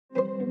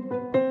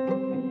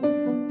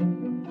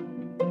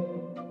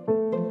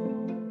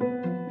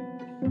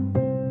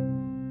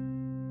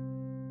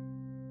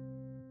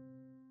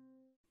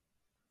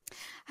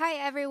Hi,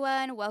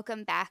 everyone.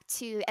 Welcome back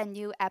to a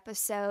new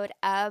episode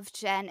of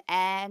Gen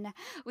N.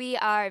 We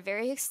are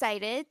very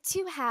excited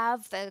to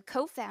have the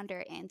co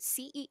founder and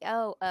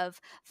CEO of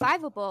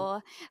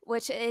Fiveable,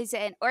 which is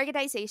an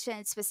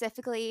organization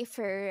specifically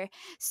for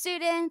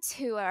students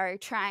who are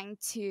trying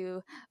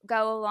to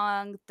go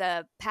along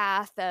the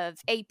path of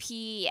AP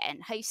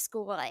and high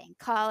school and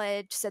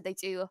college. So they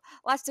do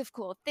lots of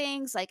cool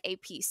things like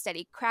AP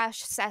study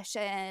crash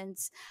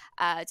sessions,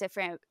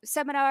 different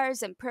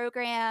seminars and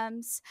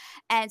programs.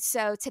 And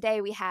so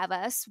today we have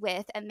us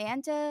with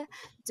Amanda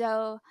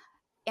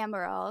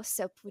DoAmaral.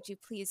 So would you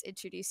please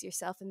introduce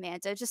yourself,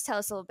 Amanda? Just tell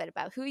us a little bit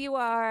about who you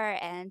are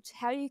and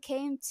how you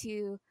came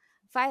to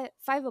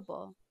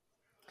Fiveable.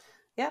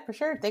 Yeah, for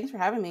sure. Thanks for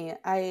having me.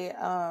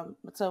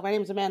 So my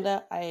name is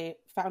Amanda. I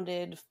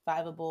founded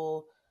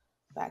Fiveable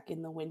back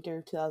in the winter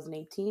of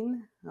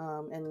 2018,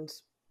 and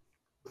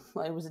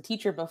I was a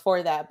teacher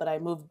before that, but I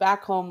moved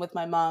back home with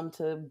my mom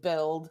to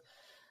build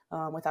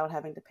without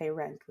having to pay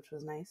rent, which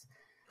was nice.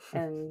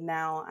 And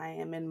now I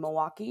am in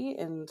Milwaukee,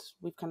 and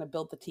we've kind of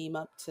built the team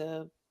up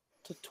to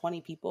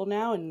 20 people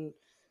now, and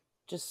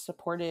just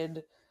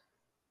supported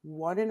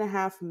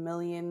 1.5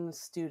 million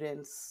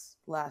students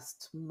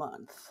last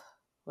month,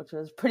 which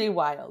was pretty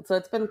wild. So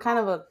it's been kind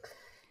of a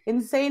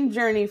insane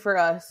journey for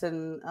us,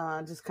 and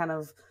just kind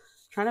of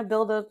trying to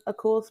build a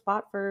cool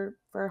spot for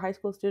high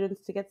school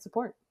students to get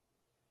support.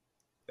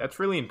 That's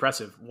really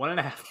impressive.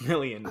 1.5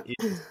 million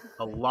is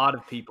a lot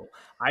of people.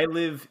 I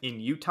live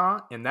in Utah,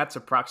 and that's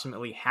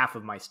approximately half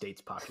of my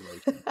state's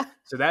population.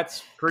 So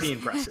that's pretty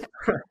impressive.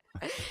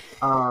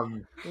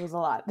 um, It was a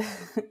lot.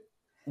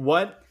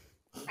 what?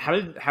 How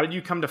did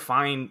you come to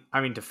found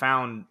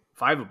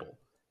Fiveable?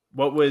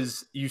 What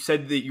was you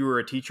said that you were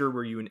a teacher?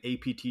 Were you an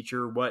AP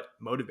teacher? What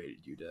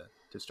motivated you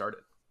to start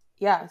it?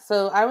 Yeah,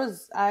 so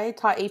I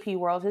taught AP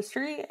World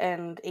History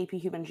and AP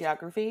Human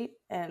Geography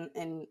and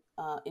in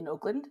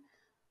Oakland,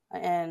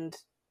 and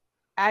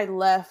I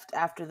left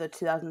after the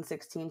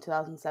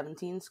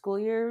 2016-2017 school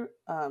year,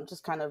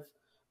 just kind of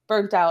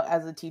burnt out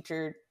as a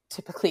teacher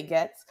typically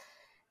gets.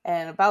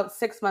 And about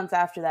 6 months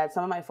after that,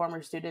 some of my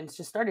former students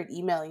just started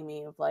emailing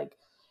me of like,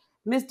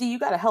 Miss D, you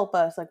got to help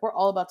us. Like, we're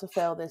all about to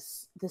fail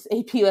this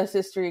APUS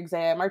history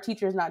exam. Our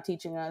teacher's not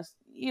teaching us.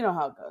 You know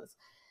how it goes.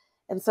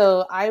 And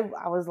so I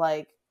was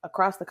like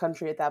across the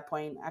country at that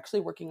point,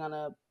 actually working on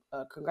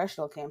a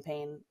congressional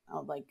campaign. I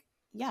was like,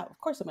 yeah, of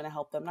course I'm going to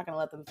help them. I'm not going to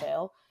let them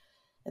fail.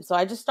 And so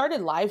I just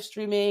started live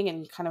streaming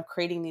and kind of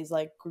creating these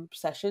like group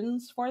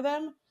sessions for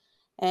them.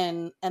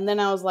 And then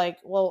I was like,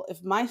 well,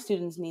 if my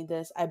students need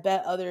this, I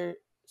bet other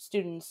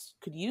students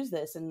could use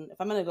this. And if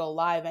I'm going to go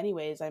live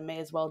anyways, I may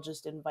as well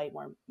just invite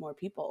more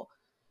people.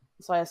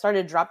 So I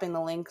started dropping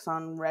the links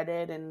on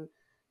Reddit and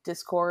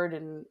Discord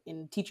and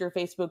in teacher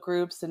Facebook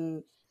groups.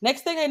 And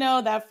next thing I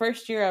know, that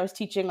first year I was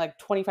teaching like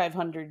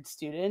 2,500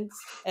 students.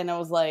 And it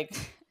was like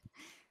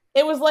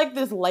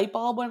this light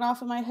bulb went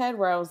off in my head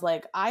where I was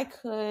like,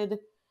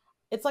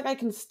 it's like I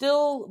can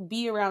still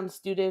be around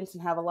students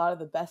and have a lot of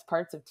the best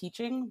parts of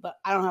teaching, but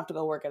I don't have to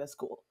go work at a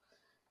school.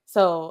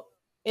 So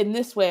in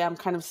this way, I'm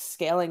kind of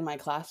scaling my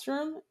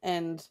classroom,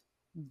 and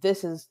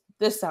this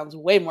sounds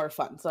way more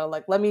fun. So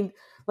like, let me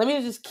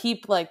just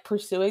keep like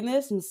pursuing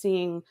this and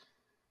seeing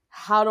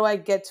how do I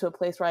get to a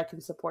place where I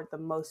can support the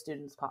most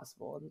students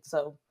possible. And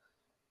so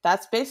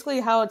that's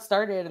basically how it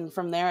started. And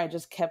from there, I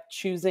just kept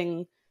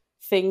choosing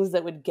things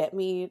that would get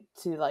me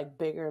to like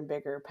bigger and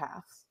bigger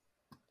paths.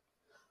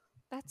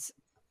 That's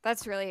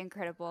that's really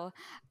incredible.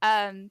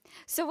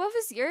 So what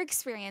was your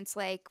experience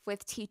like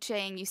with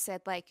teaching? You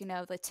said like,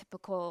 the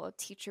typical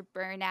teacher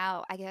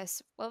burnout. I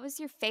guess what was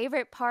your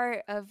favorite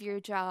part of your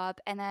job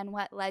and then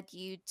what led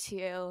you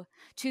to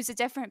choose a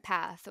different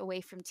path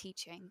away from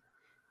teaching?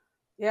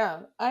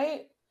 Yeah,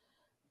 I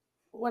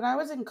when I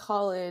was in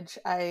college,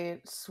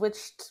 I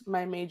switched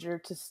my major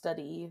to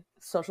study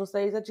social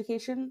studies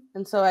education.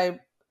 And so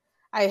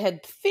I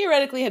had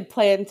theoretically had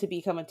planned to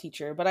become a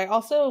teacher, but I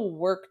also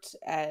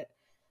I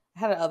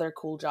had other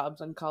cool jobs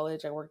in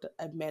college. I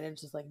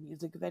managed this like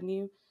music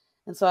venue.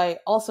 And so I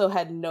also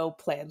had no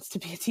plans to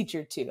be a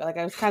teacher too. Like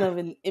I was kind of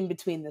in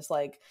between this,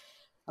 like,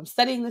 I'm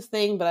studying this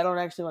thing, but I don't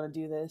actually want to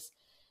do this.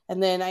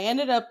 And then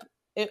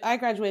I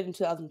graduated in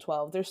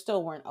 2012. There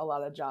still weren't a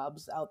lot of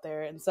jobs out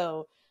there. And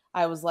so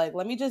I was like,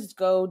 let me just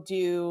go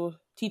do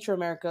Teacher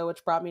America,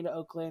 which brought me to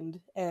Oakland.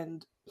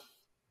 And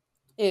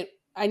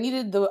I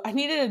needed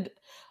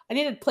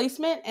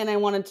placement, and I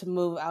wanted to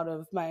move out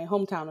of my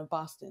hometown of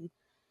Boston.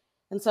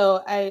 And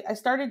so I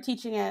started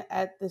teaching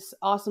at this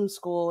awesome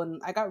school,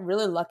 and I got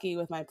really lucky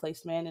with my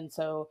placement. And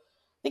so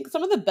I think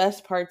some of the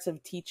best parts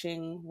of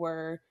teaching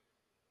were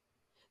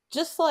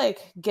just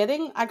like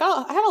I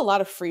had a lot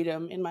of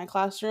freedom in my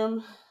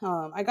classroom.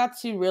 I got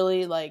to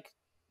really like,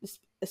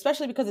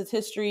 especially because it's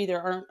history,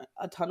 there aren't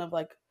a ton of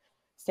like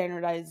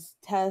standardized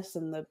tests,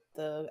 and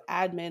the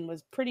admin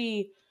was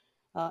pretty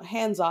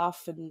hands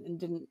off, and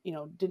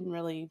didn't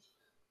really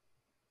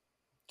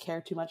care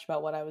too much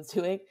about what I was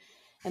doing.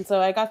 And so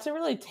I got to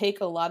really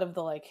take a lot of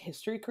the like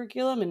history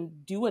curriculum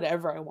and do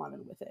whatever I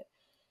wanted with it,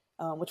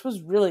 which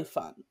was really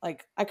fun.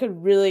 Like I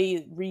could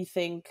really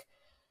rethink,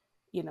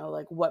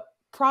 like what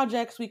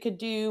projects we could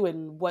do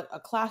and what a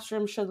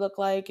classroom should look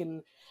like.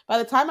 And by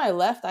the time I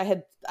left,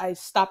 I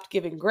stopped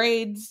giving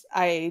grades.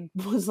 I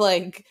was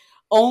like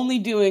only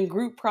doing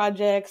group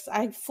projects.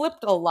 I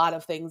flipped a lot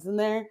of things in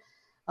there.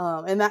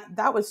 And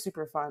that was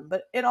super fun.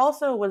 But it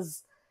also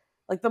was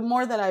like, the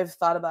more that I've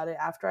thought about it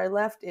after I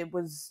left, it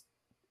was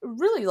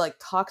really like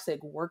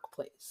toxic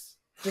workplace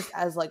just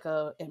as like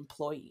a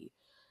employee.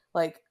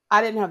 Like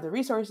I didn't have the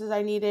resources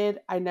I needed.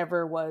 I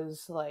never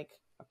was like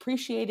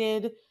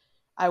appreciated.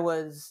 I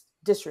was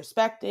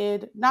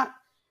disrespected, not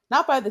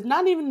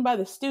even by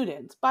the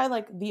students, by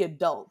like the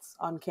adults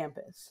on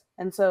campus.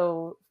 And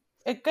so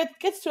it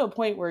gets to a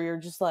point where you're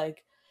just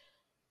like,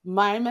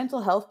 my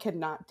mental health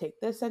cannot take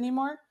this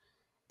anymore.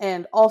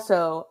 And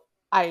also,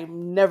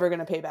 I'm never going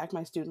to pay back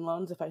my student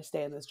loans if I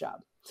stay in this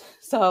job.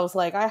 So I was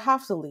like, I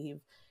have to leave.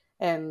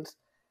 And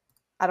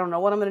I don't know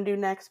what I'm going to do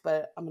next,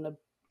 but I'm going to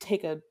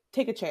take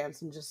a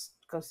chance and just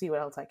go see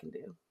what else I can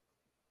do.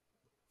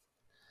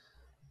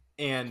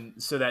 And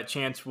so that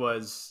chance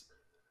was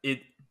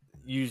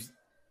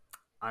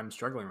I'm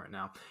struggling right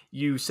now.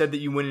 You said that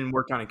you went and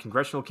worked on a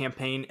congressional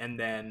campaign, and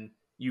then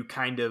you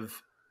kind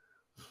of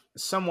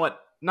somewhat,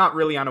 not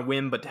really on a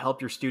whim, but to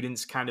help your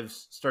students, kind of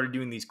started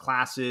doing these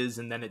classes,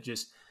 and then it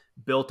just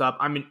built up.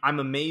 I mean, I'm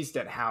amazed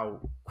at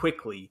how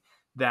quickly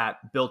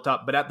that built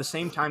up, but at the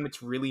same time,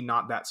 it's really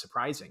not that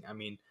surprising. I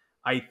mean,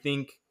 I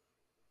think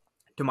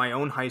to my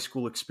own high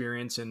school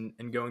experience and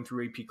going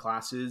through AP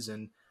classes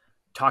and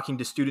talking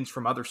to students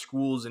from other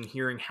schools and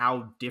hearing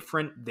how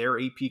different their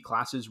AP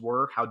classes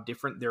were, how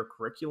different their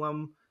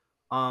curriculum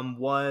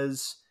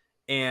was,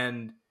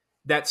 and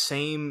that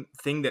same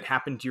thing that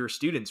happened to your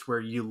students where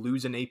you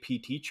lose an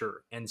AP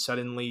teacher and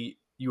suddenly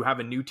you have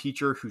a new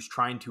teacher who's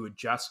trying to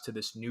adjust to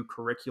this new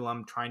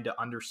curriculum, trying to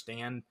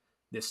understand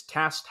this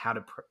test, how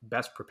to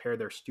best prepare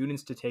their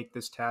students to take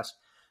this test.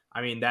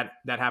 I mean, that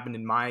happened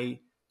in my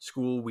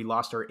school. We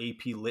lost our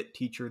AP Lit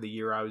teacher the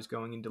year I was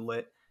going into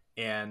Lit,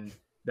 and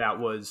that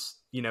was,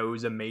 it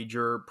was a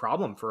major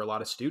problem for a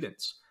lot of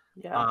students.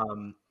 Yeah.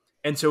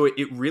 And so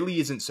it really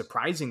isn't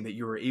surprising that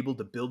you were able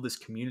to build this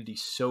community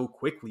so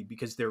quickly,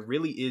 because there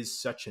really is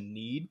such a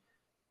need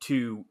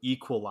to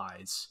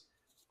equalize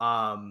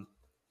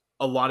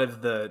a lot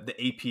of the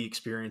AP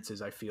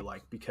experiences, I feel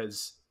like,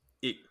 because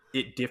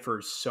it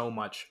differs so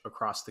much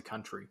across the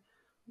country.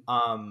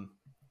 I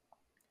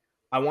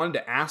wanted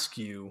to ask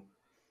you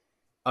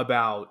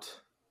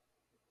about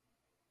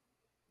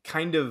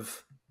kind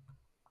of,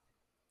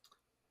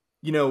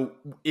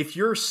 if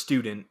you're a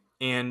student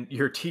and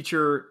your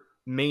teacher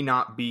may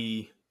not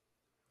be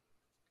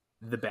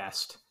the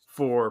best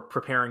for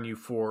preparing you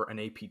for an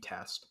AP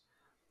test,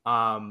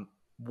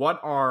 what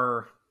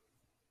are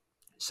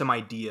some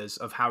ideas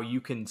of how you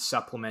can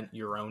supplement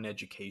your own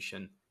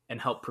education and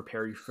help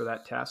prepare you for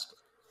that test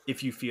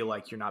if you feel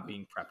like you're not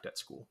being prepped at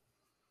school?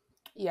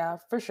 Yeah,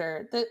 for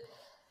sure.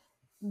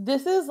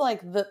 This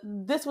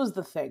was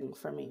the thing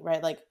for me,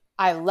 right? Like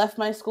I left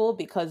my school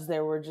because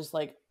there were just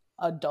like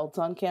adults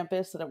on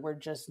campus that were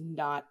just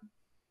not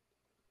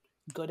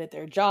good at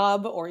their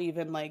job or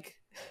even like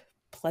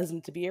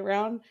pleasant to be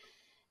around.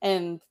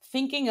 And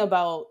thinking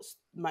about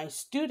my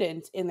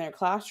students in their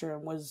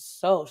classroom was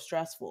so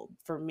stressful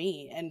for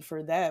me and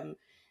for them.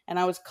 And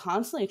I was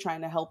constantly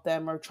trying to help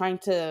them or trying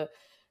to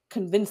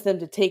convince them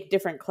to take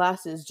different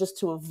classes just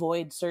to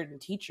avoid certain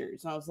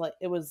teachers. And I was like,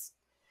 it was,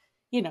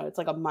 it's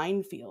like a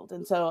minefield.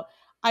 And so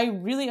I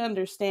really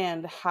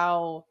understand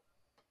how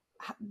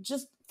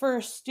just for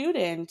a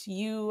student,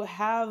 you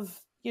have,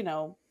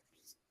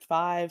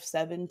 5,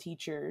 7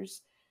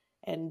 teachers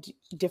and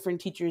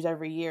different teachers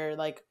every year.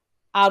 Like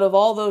out of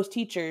all those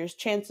teachers,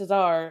 chances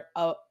are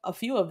a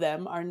few of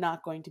them are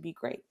not going to be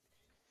great.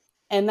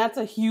 And that's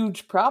a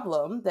huge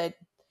problem that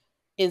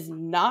is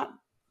not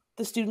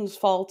the student's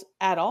fault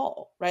at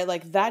all, right?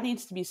 Like that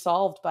needs to be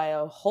solved by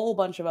a whole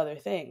bunch of other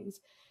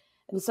things.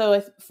 And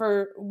so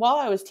while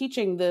I was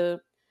teaching, the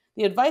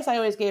advice I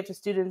always gave to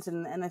students,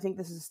 and I think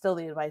this is still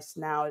the advice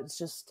now, it's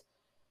just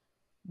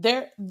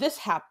this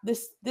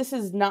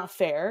is not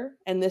fair,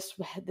 and this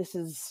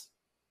is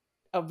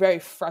a very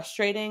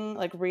frustrating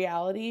like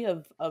reality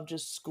of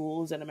just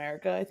schools in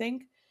America, I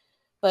think.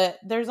 But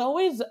there's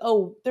always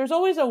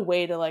a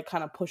way to like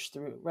kind of push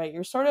through, right?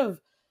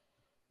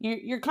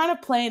 You're kind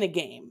of playing a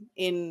game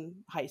in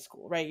high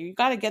school, right? You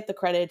got to get the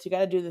credits, you got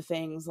to do the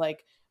things.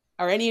 Like,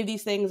 are any of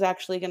these things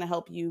actually going to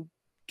help you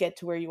get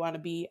to where you want to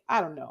be?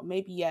 I don't know.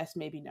 Maybe yes,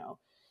 maybe no.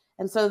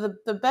 And so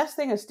the best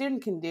thing a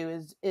student can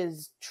do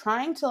is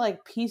trying to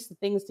like piece the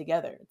things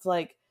together. It's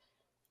like,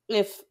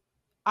 if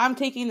I'm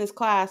taking this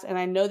class and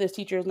I know this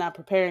teacher is not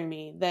preparing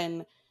me,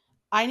 then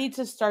I need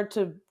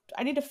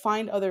to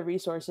find other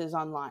resources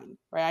online,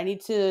 right? I need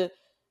to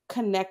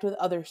connect with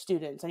other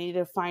students. I need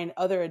to find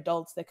other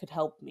adults that could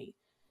help me.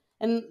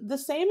 And the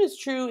same is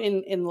true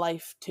in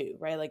life too,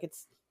 right? Like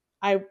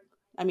I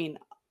mean,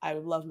 I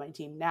love my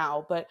team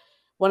now, but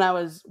when I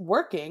was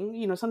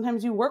working,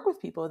 sometimes you work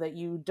with people that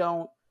you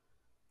don't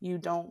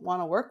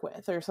want to work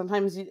with, or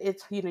sometimes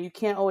it's, you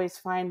can't always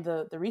find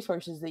the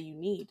resources that you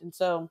need. And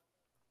so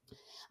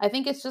I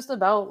think it's just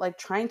about like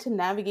trying to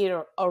navigate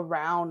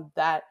around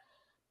that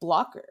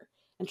blocker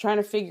and trying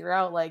to figure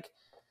out like,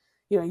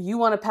 you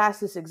want to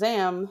pass this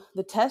exam,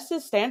 the test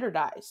is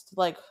standardized.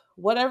 Like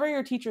whatever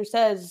your teacher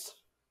says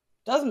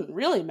doesn't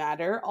really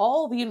matter.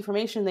 All the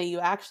information that you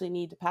actually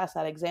need to pass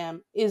that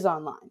exam is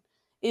online,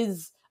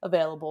 is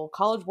available.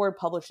 College Board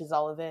publishes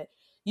all of it.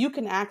 You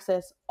can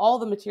access all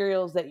the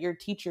materials that your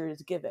teacher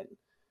is given,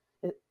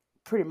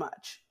 pretty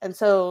much. And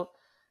so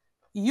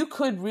you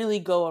could really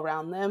go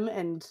around them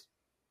and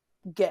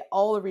get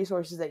all the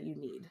resources that you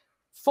need.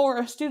 For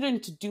a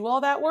student to do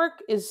all that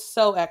work is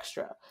so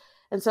extra.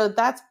 And so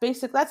that's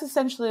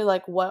essentially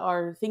like what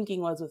our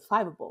thinking was with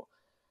Fiveable.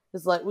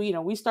 Is like,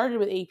 we started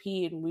with AP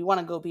and we want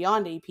to go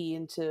beyond AP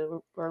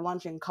into, we're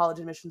launching college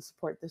admission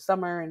support this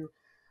summer and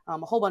a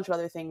whole bunch of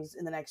other things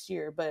in the next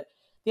year. But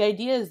the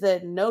idea is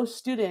that no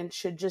student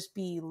should just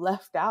be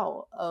left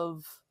out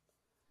of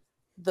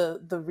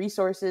the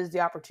resources,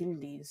 the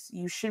opportunities.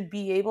 You should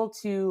be able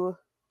to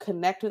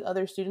connect with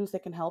other students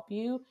that can help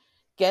you,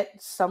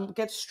 get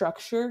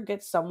structure,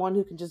 get someone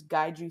who can just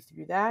guide you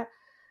through that.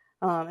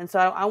 And so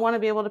I want to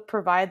be able to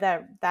provide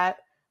that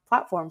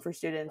platform for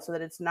students so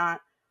that it's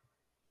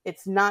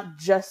not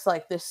just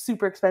like this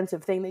super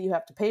expensive thing that you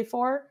have to pay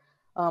for,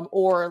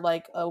 or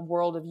like a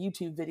world of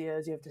YouTube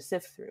videos you have to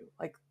sift through.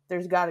 Like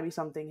there's got to be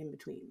something in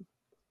between.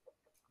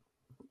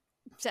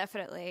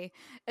 Definitely,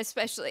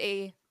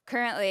 especially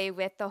currently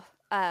with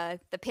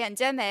the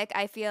pandemic.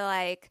 I feel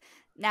like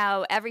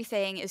now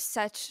everything is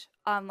such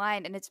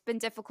online, and it's been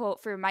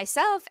difficult for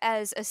myself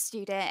as a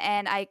student,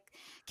 and I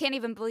can't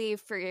even believe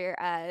for your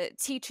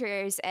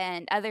teachers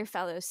and other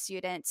fellow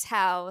students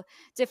how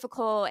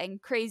difficult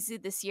and crazy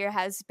this year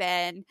has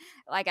been.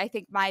 Like, I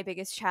think my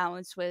biggest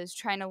challenge was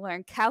trying to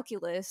learn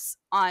calculus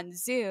on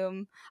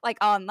Zoom, like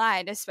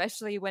online,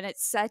 especially when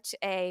it's such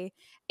a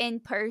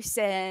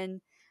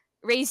in-person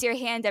raise your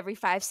hand every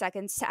 5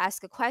 seconds to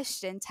ask a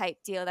question type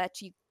deal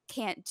that you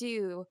can't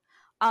do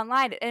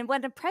online. And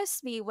what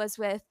impressed me was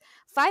with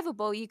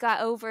Fiveable, you got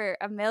over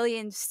 1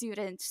 million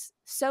students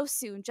so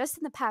soon, just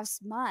in the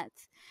past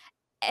month,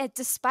 and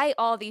despite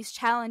all these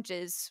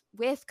challenges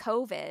with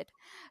COVID.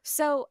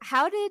 So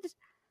how did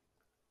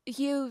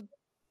you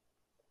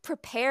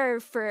prepare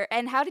for,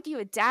 and how did you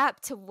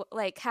adapt to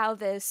like how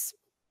this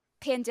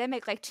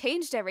pandemic like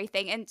changed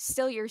everything, and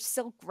still you're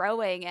still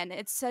growing, and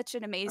it's such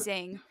an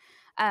amazing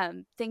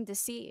thing to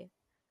see.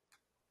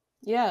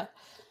 Yeah.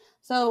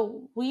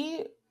 So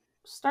we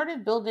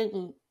started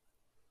building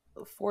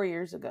 4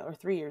 years ago or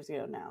 3 years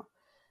ago now.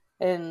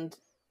 And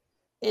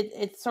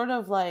it's sort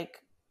of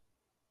like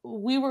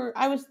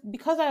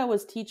because I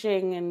was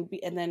teaching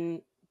and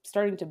then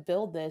starting to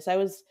build this, I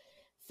was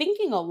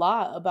thinking a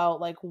lot about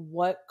like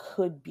what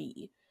could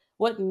be,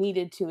 what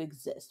needed to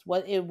exist,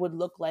 what it would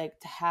look like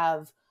to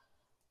have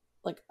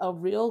like a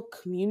real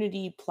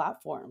community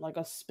platform, like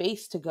a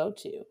space to go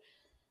to.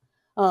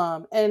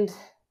 And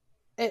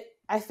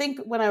I think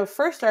when I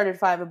first started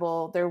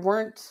Fiveable, there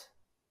weren't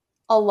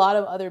a lot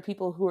of other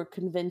people who were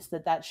convinced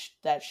that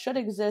should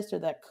exist or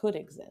that could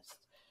exist,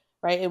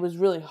 right? It was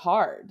really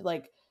hard.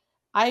 Like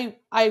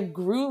I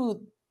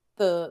grew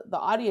the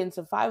audience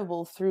of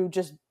Fiveable through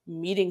just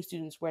meeting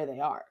students where they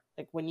are.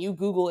 Like when you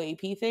Google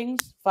AP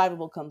things,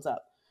 Fiveable comes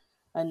up,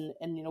 and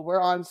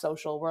we're on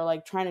social. We're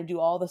like trying to do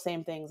all the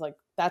same things. Like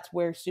that's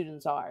where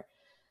students are.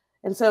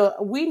 And so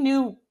we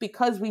knew,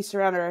 because we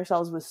surrounded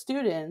ourselves with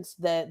students,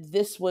 that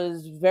this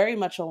was very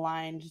much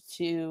aligned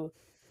to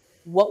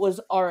what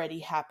was already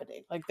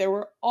happening. Like there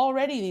were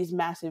already these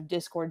massive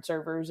Discord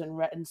servers and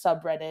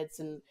subreddits,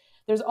 and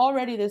there's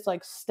already this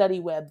like study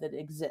web that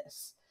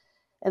exists.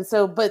 And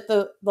so, but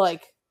the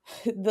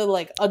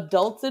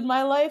adults in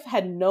my life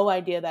had no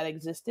idea that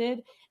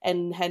existed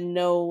and had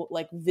no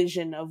like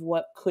vision of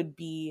what could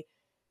be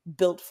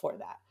built for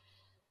that.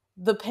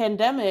 The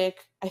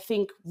pandemic, I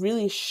think,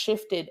 really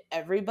shifted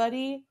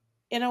everybody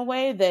in a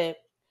way that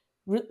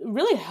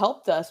really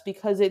helped us,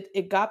 because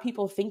it got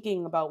people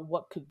thinking about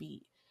what could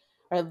be.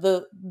 Right?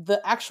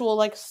 The actual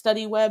like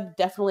study web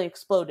definitely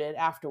exploded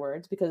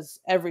afterwards, because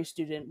every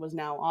student was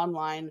now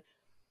online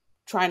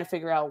trying to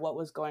figure out what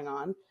was going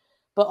on.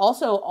 But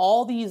also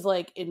all these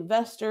like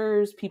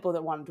investors, people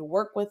that wanted to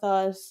work with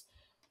us,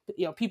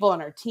 people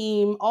on our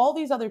team, all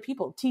these other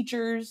people,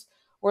 teachers,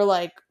 were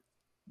like,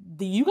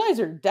 you guys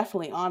are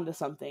definitely onto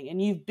something, and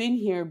you've been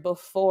here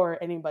before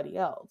anybody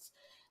else.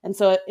 And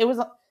so it was,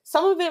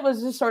 some of it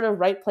was just sort of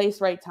right place,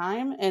 right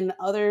time, and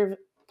other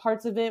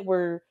parts of it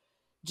were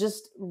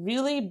just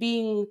really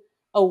being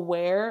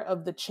aware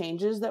of the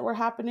changes that were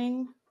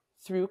happening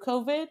through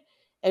COVID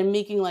and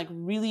making like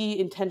really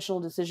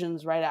intentional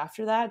decisions right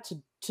after that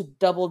to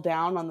double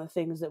down on the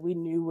things that we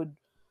knew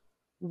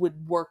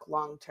would work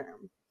long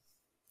term.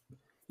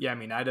 Yeah, I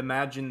mean, I'd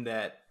imagine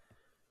that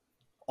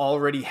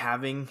already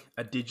having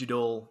a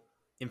digital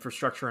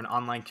infrastructure and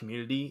online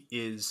community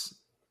is,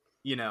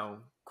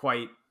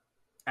 quite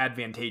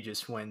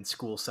advantageous when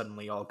school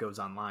suddenly all goes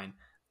online.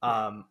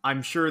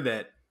 I'm sure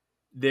that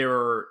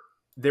there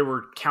there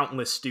were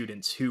countless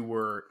students who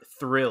were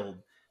thrilled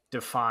to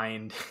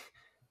find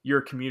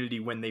your community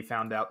when they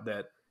found out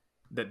that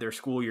their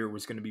school year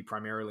was going to be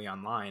primarily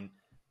online.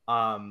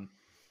 Um,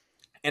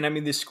 and I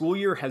mean, this school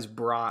year has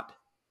brought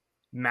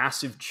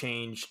massive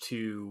change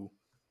to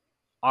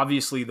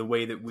obviously the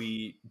way that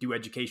we do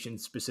education,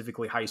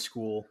 specifically high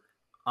school.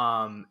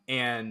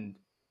 And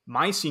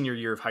my senior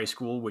year of high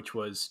school, which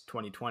was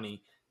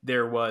 2020,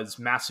 there was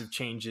massive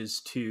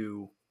changes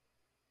to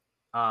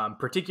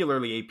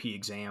particularly AP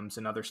exams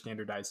and other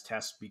standardized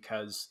tests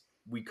because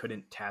we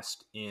couldn't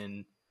test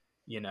in,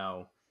 you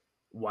know,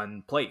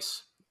 one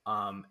place.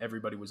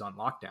 Everybody was on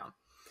lockdown.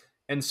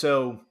 And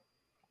so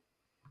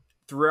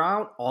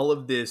throughout all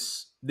of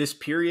this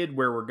period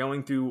where we're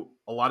going through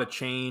a lot of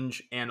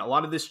change, and a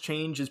lot of this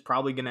change is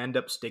probably going to end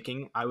up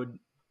sticking, I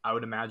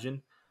would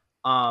imagine.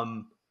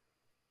 um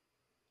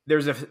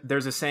there's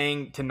a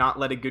saying to not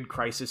let a good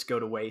crisis go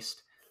to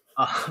waste,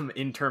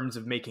 in terms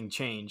of making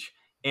change.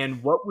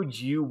 And what would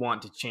you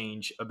want to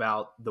change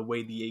about the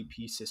way the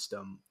AP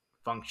system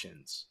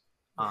functions?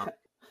 um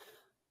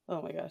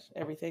Oh my gosh,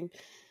 everything.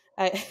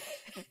 I,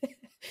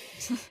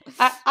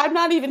 I'm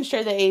not even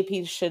sure that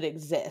APs should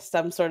exist.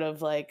 I'm sort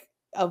of like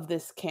of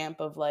this camp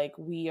of like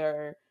we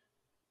are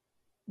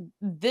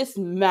this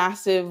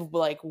massive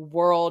like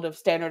world of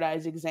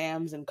standardized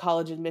exams and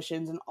college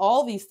admissions and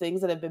all these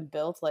things that have been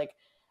built. Like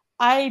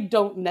I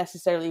don't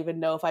necessarily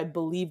even know if I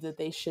believe that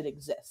they should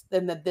exist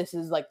and that this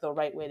is like the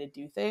right way to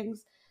do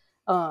things.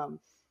 Um,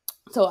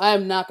 so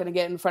I'm not going to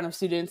get in front of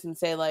students and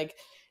say like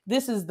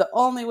this is the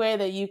only way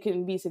that you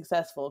can be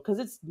successful, because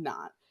it's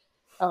not.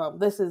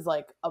 This is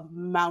like a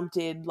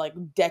mounted like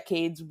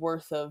decades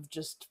worth of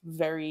just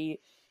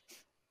very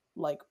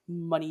like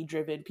money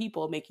driven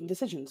people making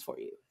decisions for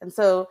you. And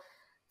so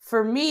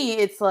for me,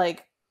 it's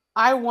like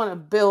I want to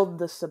build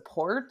the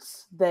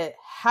supports that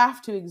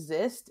have to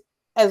exist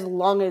as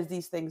long as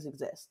these things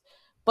exist.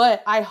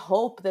 But I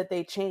hope that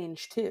they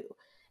change too.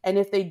 And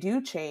if they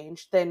do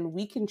change, then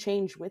we can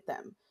change with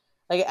them.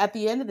 Like at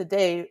the end of the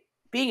day,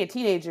 being a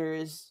teenager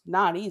is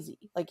not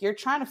easy. Like you're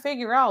trying to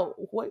figure out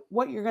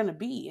what you're going to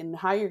be and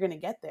how you're going to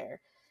get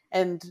there.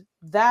 And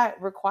that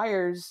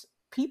requires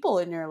people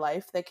in your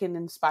life that can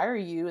inspire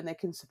you and that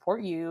can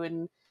support you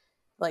and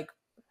like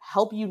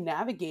help you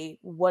navigate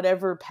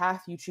whatever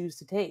path you choose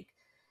to take.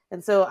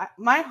 And so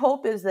my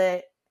hope is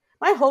that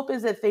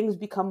things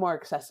become more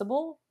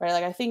accessible, right?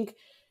 Like I think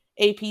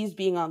APs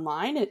being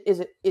online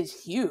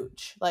is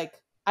huge.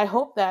 Like I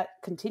hope that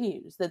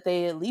continues, that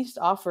they at least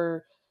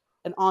offer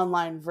an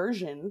online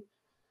version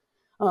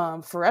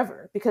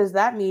forever, because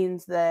that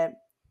means that,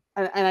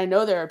 and I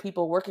know there are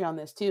people working on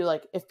this too.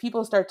 Like if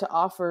people start to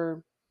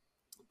offer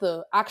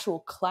the actual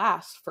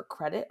class for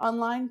credit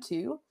online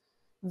too,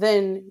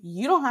 then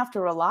you don't have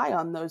to rely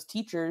on those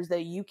teachers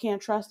that you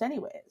can't trust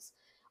anyways.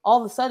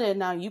 All of a sudden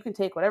now you can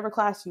take whatever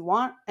class you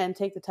want and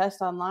take the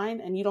test online,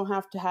 and you don't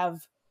have to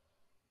have,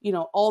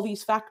 all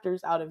these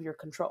factors out of your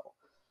control.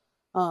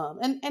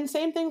 And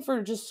same thing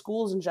for just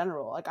schools in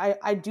general. Like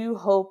I do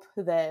hope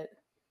that,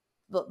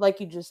 like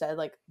you just said,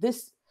 like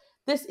this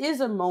is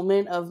a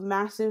moment of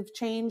massive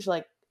change.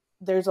 Like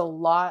there's a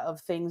lot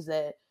of things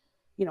that,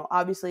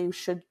 obviously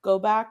should go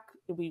back.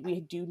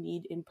 We do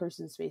need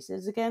in-person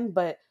spaces again,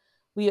 but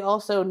we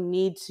also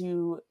need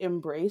to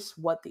embrace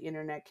what the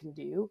internet can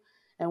do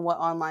and what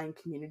online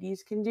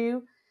communities can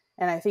do.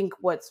 And I think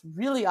what's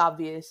really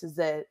obvious is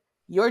that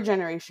your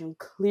generation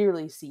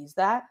clearly sees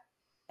that,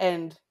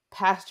 and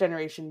past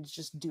generations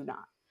just do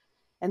not.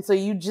 And so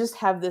you just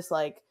have this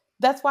like,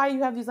 that's why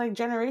you have these like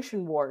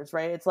generation wars,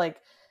 right? It's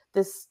like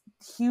this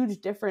huge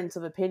difference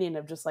of opinion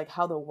of just like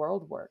how the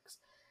world works.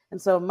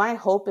 And so my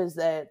hope is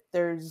that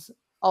there's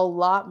a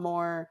lot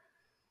more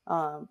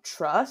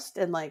trust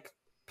and like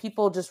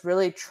people just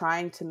really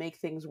trying to make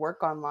things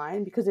work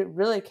online, because it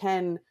really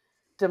can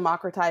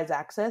democratize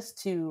access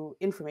to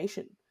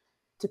information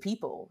to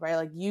people, right?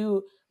 Like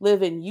you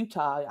live in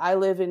Utah, I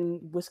live in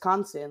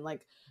Wisconsin.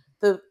 Like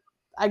the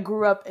I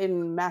grew up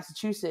in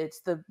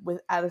Massachusetts,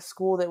 at a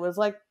school that was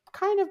like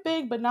kind of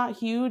big but not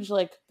huge.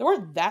 Like there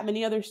weren't that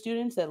many other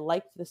students that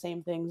liked the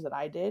same things that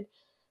I did,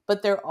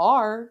 but there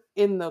are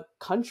in the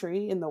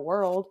country, in the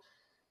world.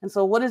 And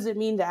so what does it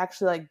mean to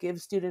actually like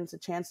give students a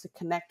chance to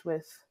connect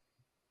with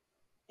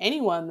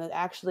anyone that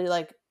actually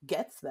like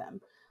gets them?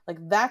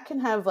 Like that can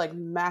have like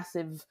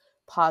massive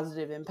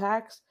positive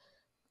impacts,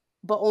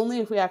 but only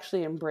if we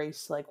actually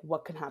embrace like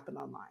what can happen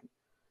online.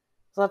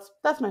 So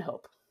that's my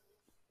hope.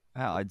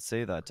 Yeah, I'd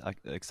say that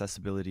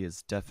accessibility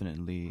is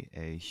definitely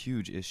a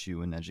huge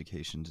issue in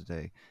education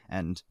today,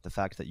 and the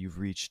fact that you've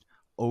reached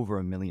over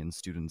 1 million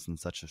students in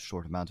such a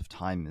short amount of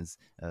time is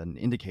an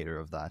indicator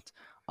of that.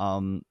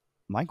 Um,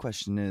 my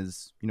question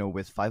is,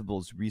 with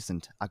Fiveable's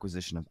recent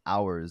acquisition of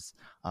Hours,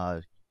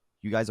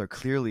 you guys are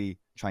clearly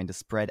trying to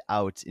spread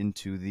out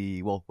into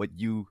the, well, what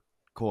you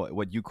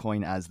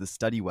coin as the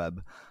study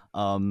web.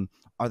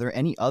 Are there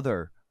any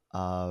other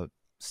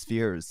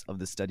spheres of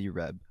the study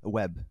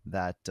web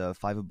that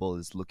Fiveable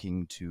is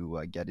looking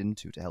to get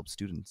into to help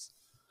students?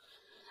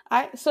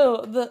 I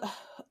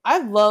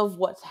love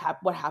what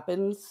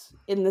happens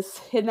in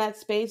that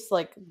space.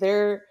 Like,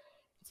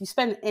 if you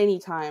spend any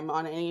time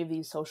on any of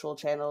these social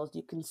channels,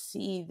 you can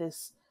see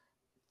this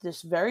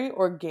very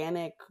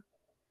organic,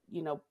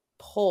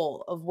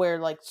 pull of where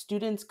like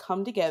students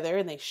come together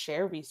and they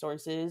share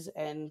resources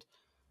and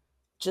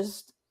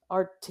just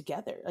are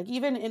together. Like,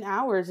 even in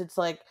hours, it's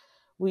like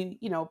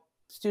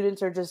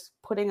students are just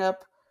putting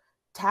up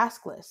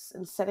task lists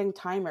and setting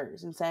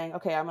timers and saying,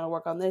 okay, I'm going to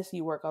work on this,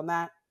 you work on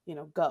that,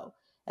 go.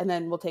 And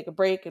then we'll take a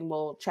break and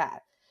we'll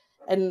chat.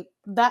 And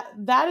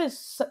that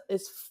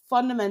is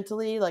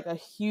fundamentally like a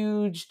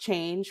huge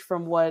change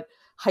from what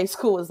high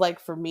school was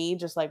like for me,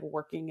 just like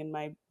working in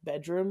my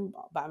bedroom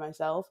by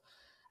myself.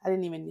 I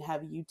didn't even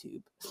have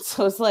YouTube.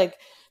 So it's like,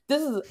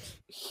 this is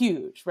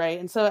huge, right?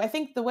 And so I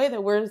think the way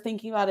that we're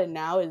thinking about it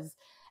now is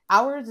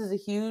ours is a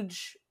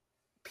huge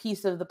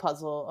piece of the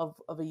puzzle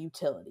of a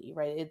utility,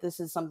 right? This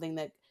is something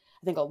that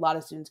I think a lot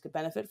of students could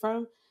benefit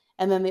from.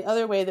 And then the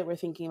other way that we're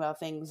thinking about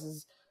things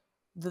is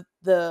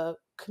the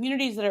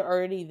communities that are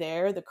already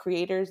there, the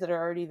creators that are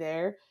already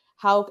there,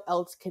 how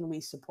else can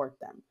we support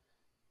them?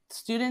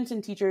 Students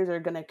and teachers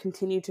are going to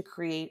continue to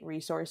create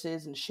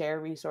resources and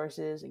share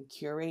resources and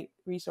curate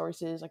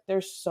resources. Like,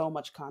 there's so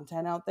much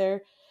content out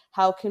there.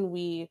 How can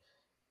we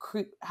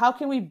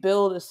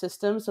build a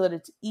system so that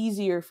it's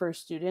easier for a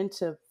student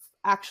to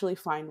actually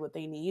find what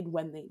they need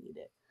when they need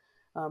it,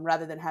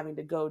 rather than having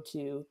to go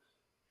to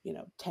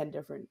 10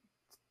 different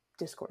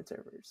Discord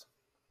servers?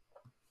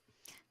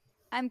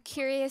 I'm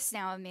curious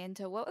now,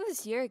 Amanda, what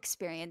was your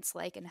experience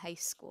like in high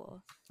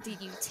school?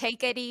 Did you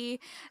take any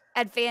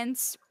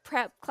advanced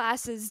prep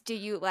classes? Do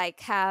you like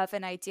have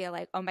an idea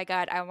like, oh my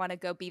God, I want to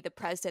go be the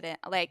president?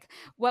 Like,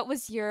 what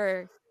was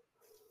your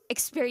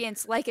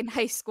experience like in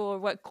high school? Or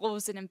what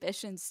goals and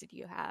ambitions did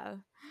you have?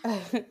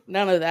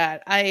 None of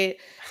that. I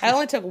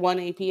only took one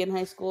AP in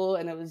high school,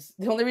 and it was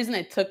the only reason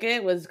I took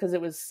it was because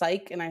it was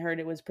psych, and I heard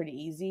it was pretty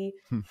easy,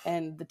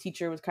 and the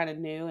teacher was kind of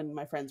new, and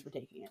my friends were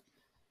taking it.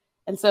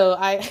 And so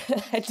I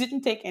I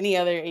didn't take any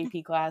other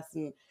AP class.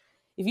 And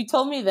if you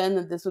told me then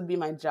that this would be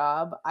my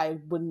job, I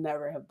would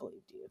never have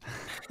believed you.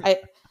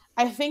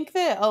 I think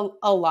that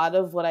a lot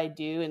of what I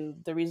do, and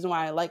the reason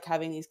why I like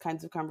having these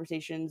kinds of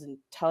conversations and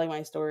telling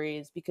my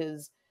stories,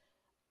 because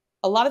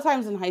a lot of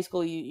times in high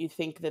school, you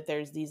think that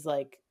there's these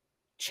like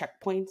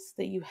checkpoints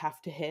that you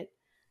have to hit.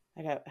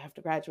 Like, I have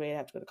to graduate, I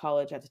have to go to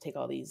college, I have to take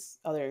all these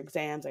other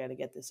exams, I got to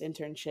get this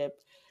internship,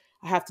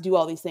 I have to do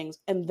all these things,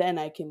 and then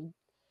I can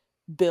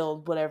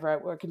build whatever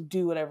or can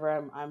do whatever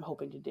I'm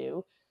hoping to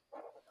do.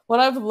 What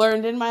I've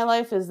learned in my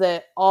life is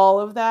that all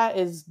of that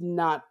is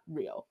not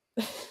real.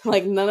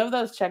 Like, none of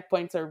those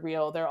checkpoints are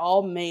real. They're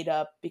all made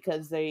up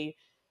because they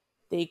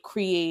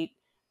create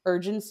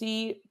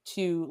urgency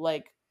to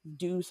like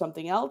do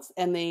something else,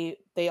 and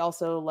they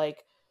also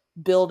like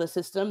build a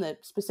system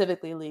that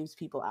specifically leaves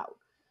people out,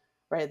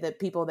 right? That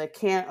people that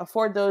can't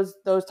afford those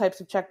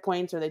types of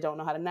checkpoints, or they don't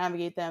know how to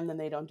navigate them, then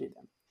they don't do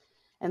them.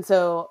 And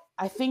so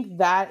I think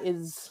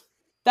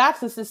that's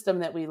the system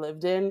that we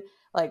lived in.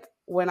 Like,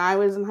 when I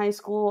was in high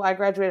school, I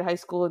graduated high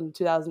school in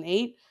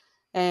 2008,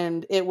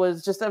 and it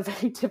was just a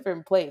very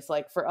different place.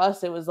 Like, for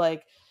us, it was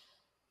like,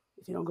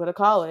 if you don't go to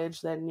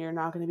college, then you're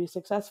not going to be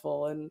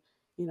successful, and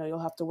you'll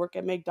have to work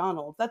at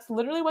McDonald's. That's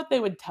literally what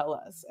they would tell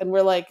us. And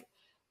we're like,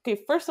 okay,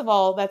 first of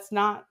all, that's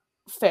not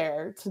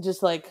fair to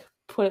just like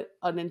put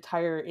an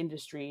entire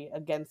industry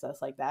against us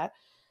like that.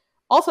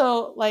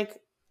 Also, like,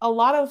 a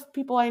lot of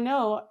people I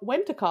know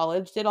went to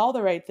college, did all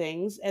the right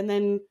things, and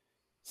then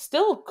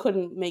still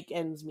couldn't make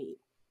ends meet.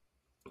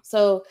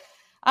 So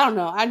I don't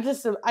know.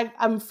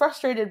 I'm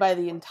frustrated by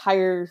the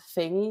entire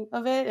thing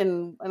of it.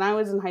 And when I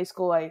was in high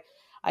school,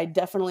 I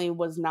definitely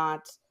was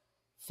not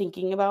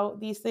thinking about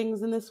these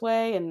things in this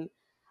way, and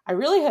I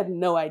really had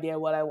no idea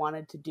what I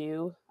wanted to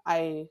do.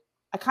 I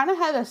kind of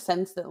had a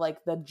sense that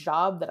like the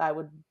job that I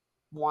would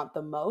want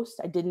the most,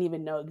 I didn't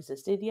even know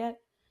existed yet,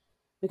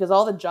 because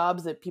all the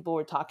jobs that people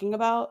were talking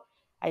about,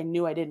 I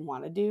knew I didn't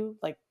want to do,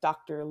 like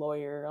doctor,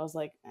 lawyer. I was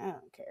like, I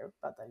don't care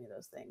about any of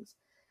those things.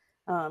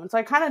 And so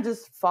I kind of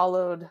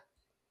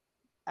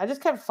I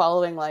just kept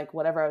following like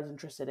whatever I was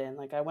interested in.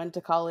 Like, I went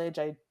to college,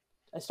 I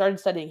started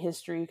studying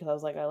history because I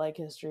was like, I like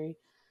history.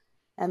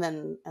 And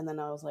then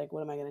I was like,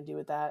 what am I going to do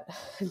with that?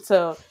 And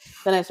so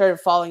then I started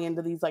falling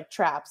into these like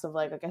traps of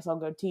like, I guess I'll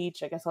go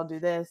teach, I guess I'll do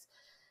this.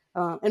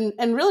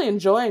 And really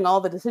enjoying all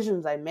the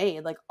decisions I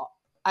made. Like,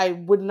 I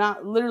would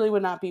not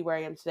be where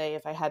I am today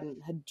if I had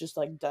just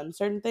like done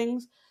certain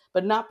things,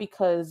 but not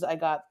because I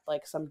got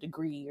like some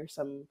degree or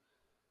some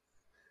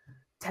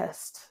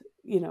test,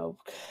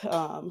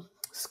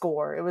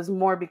 score. It was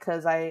more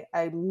because I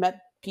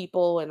met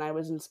people and I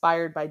was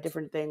inspired by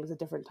different things at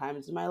different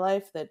times in my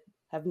life that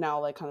have now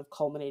like kind of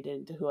culminated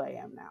into who I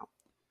am now.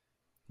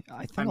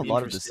 I think a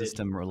lot of the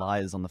system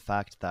relies on the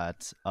fact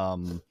that,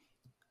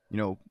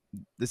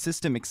 the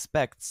system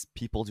expects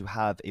people to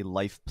have a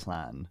life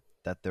plan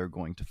that they're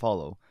going to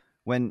follow.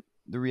 When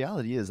the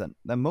reality is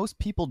that most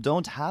people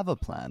don't have a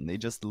plan. They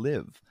just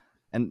live.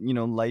 And,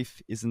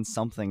 life isn't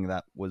something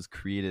that was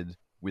created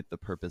with the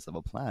purpose of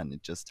a plan.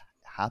 It just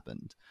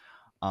happened.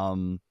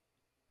 And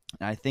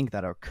I think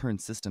that our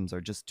current systems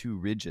are just too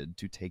rigid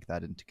to take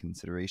that into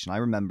consideration. I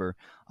remember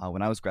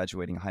when I was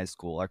graduating high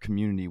school, our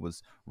community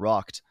was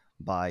rocked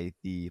by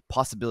the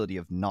possibility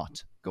of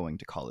not going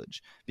to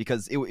college,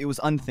 because it was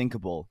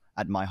unthinkable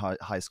at my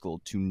high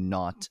school to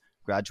not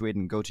graduate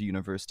and go to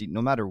university,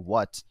 no matter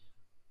what.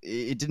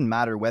 It didn't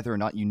matter whether or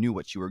not you knew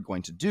what you were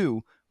going to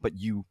do, but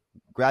you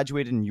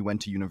graduated and you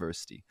went to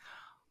university.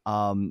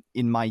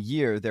 In my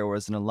year, there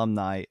was an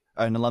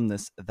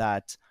alumnus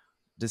that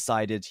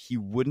decided he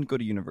wouldn't go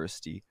to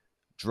university,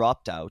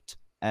 dropped out,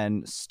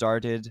 and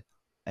started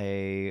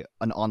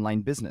an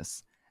online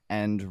business.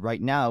 And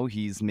right now,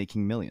 he's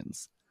making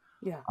millions.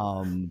 Yeah.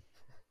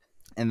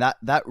 And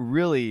that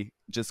really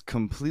just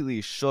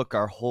completely shook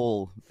our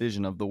whole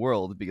vision of the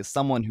world, because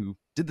someone who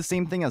did the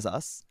same thing as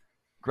us,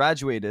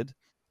 graduated,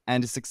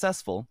 and is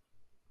successful,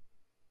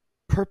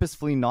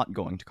 purposefully not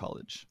going to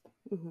college.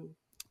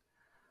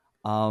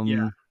 Mm-hmm.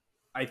 Yeah.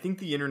 I think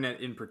the internet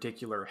in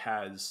particular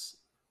has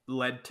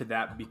led to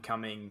that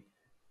becoming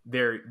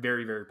very,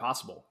 very, very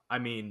possible. I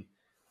mean,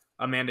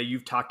 Amanda,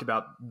 you've talked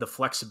about the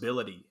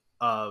flexibility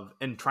of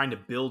and trying to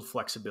build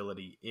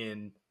flexibility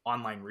in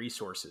online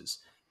resources.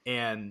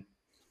 And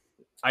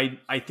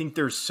I think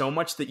there's so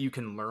much that you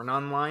can learn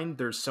online.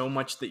 There's so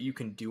much that you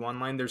can do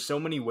online. There's so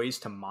many ways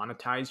to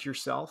monetize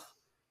yourself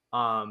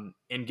and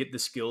get the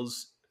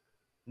skills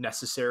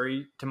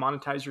necessary to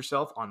monetize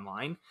yourself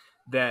online,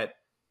 that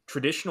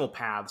traditional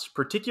paths,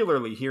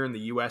 particularly here in the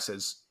US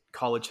as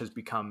college has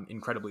become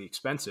incredibly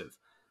expensive,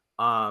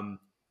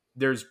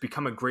 there's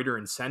become a greater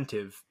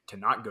incentive to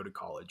not go to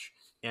college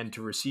and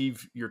to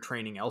receive your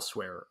training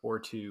elsewhere, or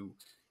to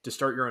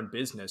start your own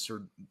business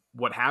or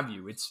what have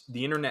you. It's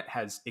the internet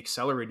has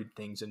accelerated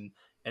things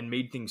and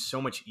made things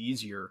so much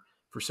easier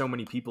for so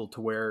many people,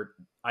 to where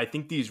I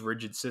think these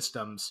rigid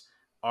systems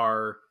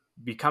are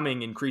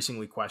becoming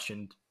increasingly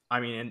questioned. I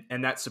mean,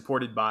 and that's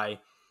supported by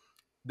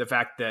the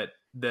fact that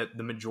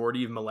the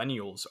majority of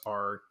millennials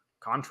are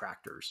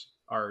contractors,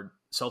 are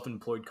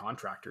self-employed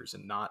contractors,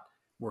 and not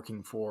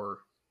working for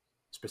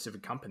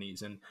specific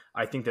companies. And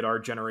I think that our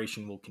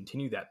generation will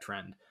continue that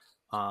trend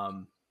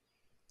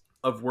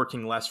of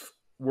working less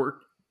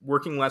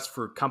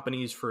for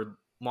companies for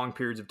long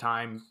periods of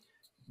time,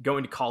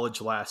 going to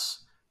college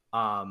less,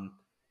 and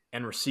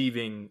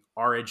receiving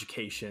our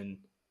education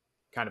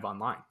kind of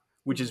online.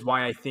 Which is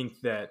why I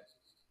think that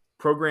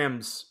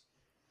programs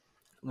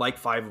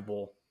like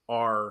Fiveable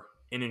are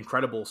an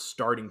incredible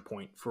starting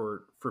point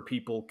for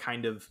people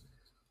kind of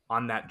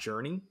on that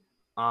journey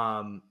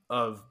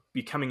of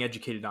becoming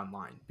educated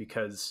online,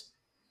 because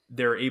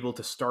they're able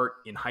to start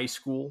in high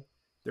school.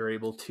 They're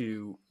able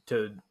to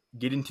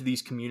get into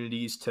these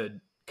communities,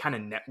 to kind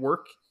of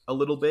network a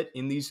little bit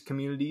in these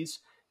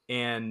communities,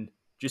 and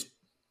just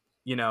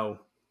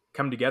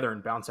come together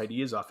and bounce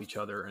ideas off each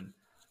other. And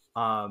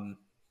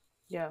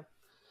Yeah.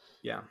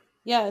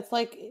 yeah, It's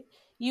like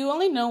you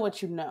only know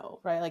what you know,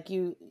 right?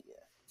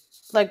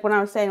 Like when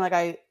I was saying, when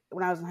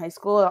I was in high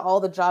school, all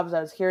the jobs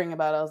I was hearing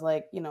about, I was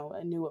like,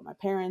 I knew what my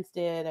parents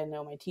did. I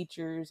know my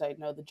teachers. I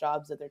know the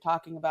jobs that they're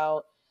talking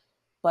about,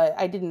 but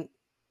I didn't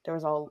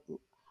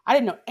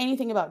know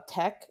anything about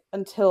tech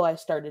until I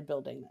started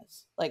building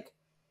this.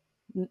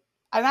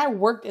 And I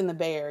worked in the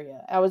Bay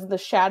Area. I was in the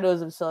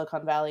shadows of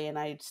Silicon Valley, and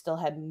I still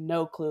had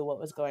no clue what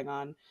was going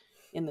on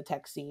in the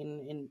tech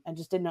scene, and I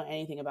just didn't know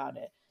anything about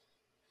it.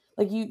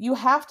 Like you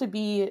have to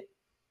be,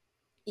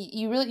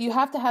 you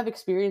have to have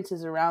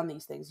experiences around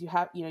these things. You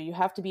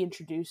have to be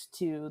introduced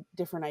to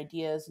different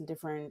ideas and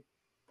different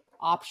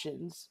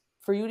options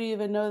for you to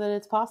even know that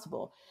it's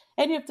possible.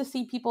 And you have to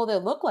see people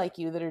that look like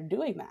you that are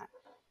doing that.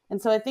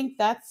 And so I think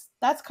that's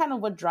kind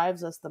of what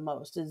drives us the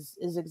most is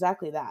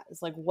exactly that.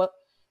 It's like, what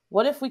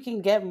if we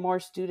can get more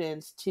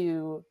students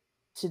to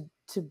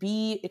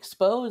be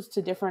exposed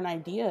to different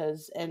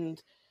ideas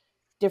and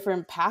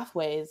different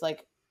pathways?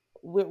 Like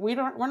we're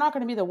not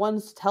going to be the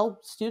ones to tell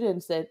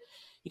students that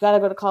you got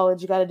to go to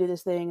college, you got to do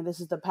this thing, and this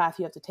is the path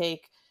you have to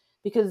take,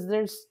 because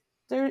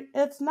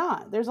it's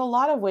not. There's a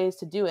lot of ways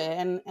to do it.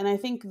 And I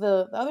think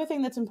the other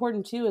thing that's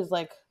important too is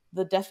like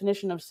the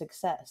definition of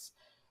success.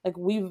 Like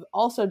we've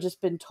also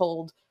just been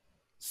told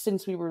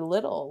since we were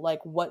little, like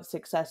what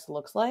success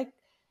looks like.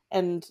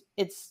 And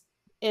it's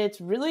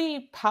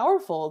really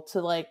powerful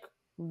to like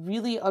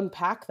really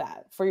unpack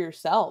that for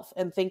yourself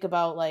and think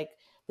about like,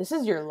 this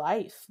is your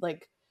life.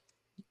 Like,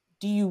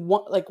 do you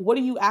want, like, what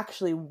do you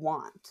actually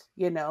want?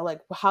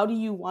 Like, how do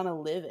you want to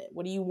live it?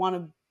 What do you want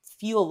to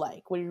feel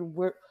like? What do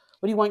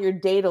you want your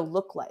day to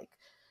look like?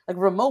 Like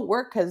remote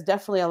work has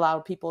definitely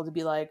allowed people to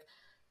be like,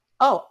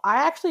 oh,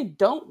 I actually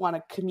don't want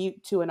to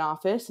commute to an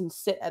office and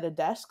sit at a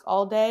desk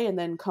all day and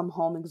then come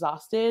home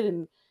exhausted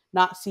and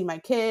not see my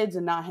kids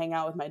and not hang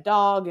out with my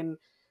dog. And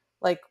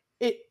like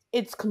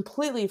it's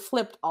completely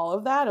flipped all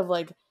of that of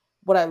like,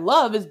 what I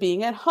love is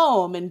being at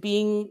home and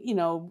being,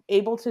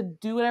 able to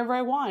do whatever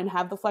I want and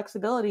have the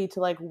flexibility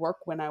to like work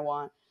when I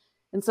want.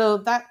 And so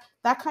that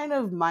kind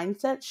of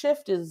mindset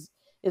shift is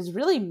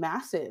really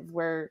massive,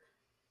 where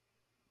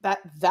that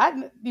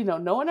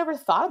no one ever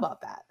thought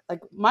about that.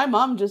 Like, my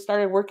mom just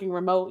started working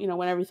remote,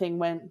 when everything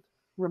went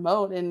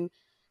remote, and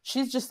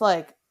she's just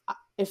like,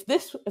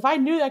 if I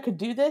knew I could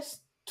do this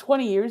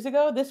 20 years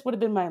ago, this would have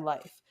been my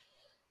life.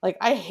 Like,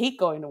 I hate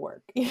going to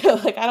work.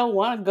 Like, I don't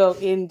want to go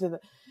into the,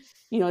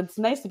 it's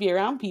nice to be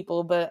around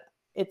people, but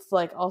it's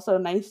like also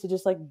nice to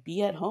just like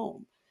be at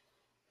home.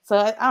 So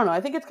I don't know.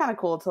 I think it's kind of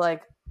cool to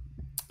like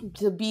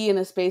to be in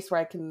a space where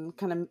I can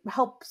kind of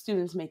help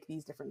students make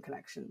these different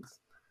connections.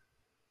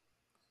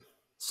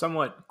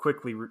 Somewhat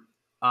quickly,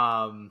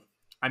 I'm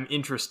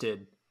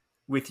interested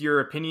with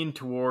your opinion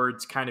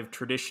towards kind of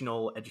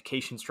traditional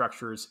education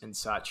structures and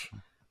such.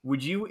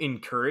 Would you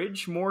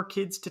encourage more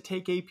kids to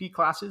take AP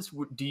classes?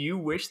 Do you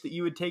wish that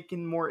you had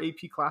taken more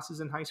AP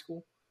classes in high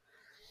school?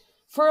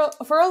 For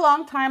a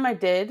long time I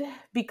did,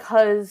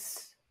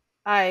 because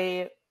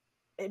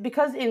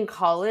in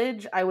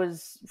college I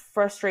was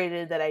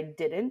frustrated that I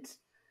didn't,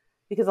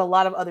 because a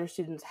lot of other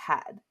students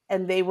had,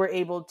 and they were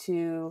able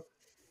to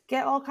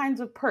get all kinds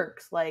of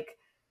perks, like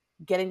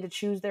getting to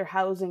choose their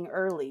housing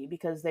early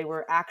because they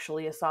were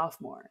actually a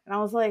sophomore. And I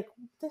was like,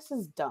 this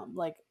is dumb.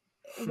 Like,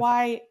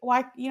 why,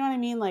 you know what I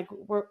mean? Like,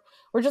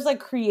 we're just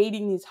like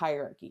creating these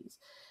hierarchies.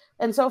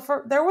 And so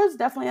there was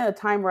definitely a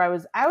time where I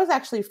was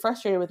actually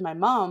frustrated with my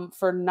mom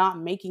for not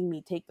making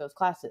me take those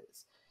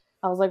classes.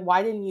 I was like,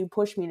 why didn't you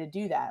push me to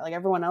do that? Like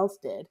everyone else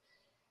did.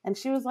 And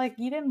she was like,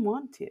 you didn't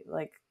want to.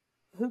 Like,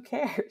 who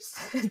cares?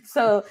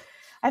 So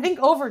I think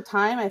over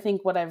time, I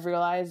think what I've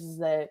realized is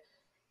that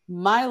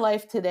my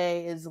life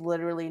today is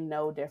literally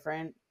no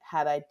different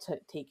had I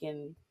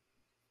taken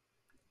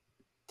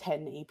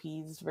 10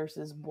 APs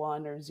versus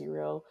 1 or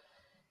 0.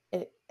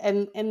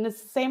 And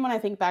it's the same when I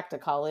think back to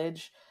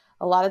college.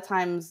 A lot of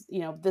times,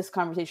 this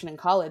conversation in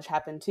college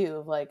happened too,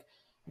 of like,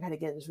 I got to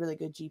get this really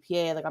good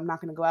GPA. Like, I'm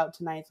not going to go out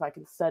tonight so I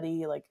can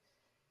study, like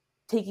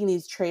taking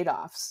these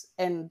trade-offs.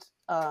 And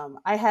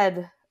I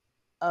had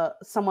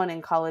someone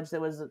in college that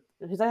was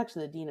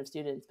actually the dean of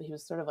students, but he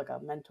was sort of like a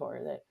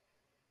mentor, that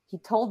he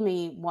told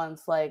me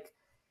once, like,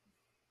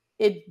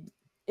 it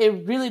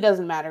really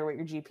doesn't matter what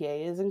your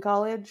GPA is in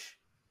college.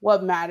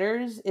 What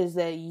matters is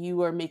that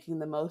you are making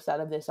the most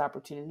out of this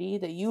opportunity,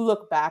 that you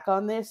look back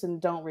on this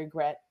and don't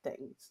regret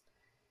things.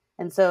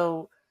 And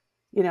so,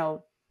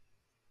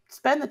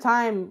 spend the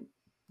time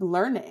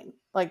learning.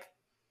 Like,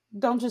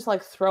 don't just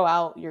like throw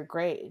out your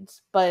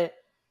grades, but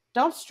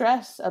don't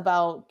stress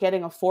about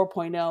getting a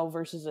 4.0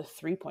 versus a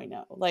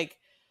 3.0. Like,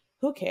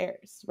 who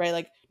cares, right?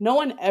 Like, no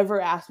one ever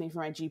asked me for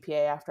my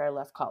GPA after I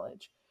left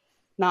college.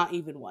 Not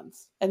even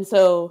once. And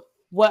so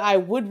what I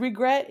would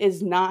regret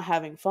is not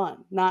having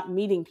fun, not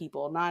meeting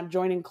people, not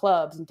joining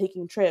clubs and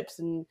taking trips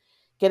and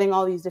getting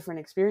all these different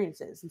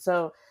experiences. And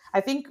so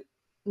I think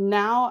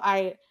now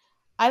I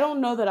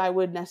don't know that I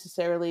would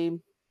necessarily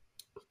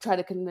try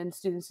to convince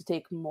students to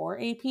take more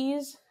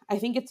APs. I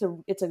think it's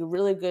a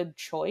really good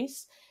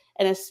choice,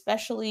 and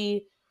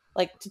especially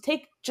like to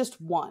take just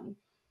one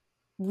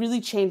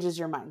really changes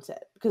your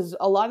mindset, because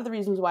a lot of the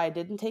reasons why I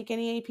didn't take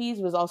any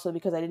APs was also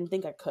because I didn't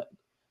think I could.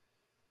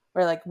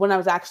 Or like when I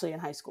was actually in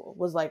high school,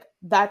 was like,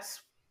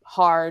 that's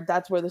hard.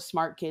 That's where the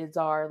smart kids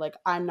are. Like,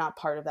 I'm not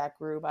part of that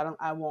group.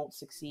 I won't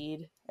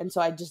succeed. And so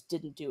I just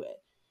didn't do it.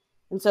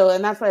 And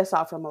that's what I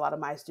saw from a lot of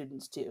my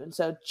students too. And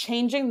so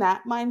changing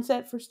that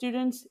mindset for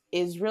students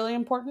is really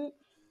important.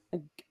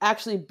 Like,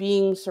 actually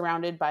being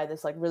surrounded by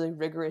this like really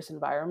rigorous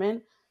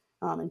environment,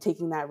 and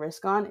taking that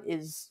risk on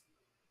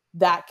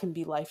that can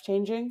be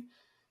life-changing.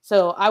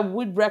 So I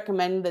would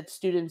recommend that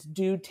students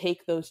do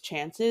take those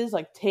chances,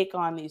 like take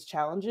on these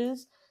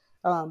challenges.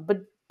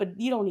 But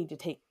you don't need to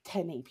take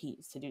 10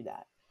 APs to do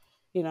that.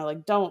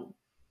 Like, don't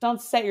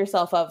set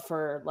yourself up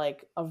for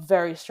like a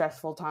very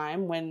stressful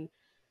time when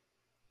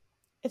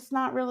it's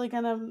not really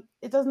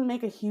it doesn't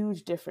make a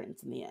huge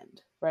difference in the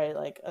end, right?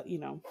 Like,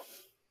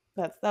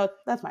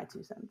 that's my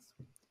 2 cents.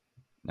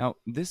 Now,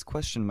 this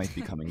question might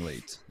be coming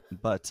late,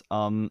 but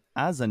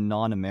as a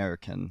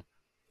non-American,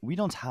 we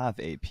don't have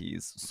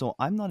APs, so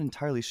I'm not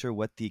entirely sure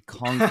what the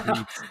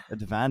concrete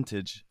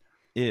advantage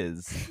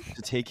is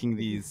to taking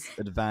these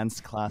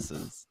advanced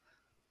classes.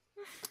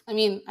 I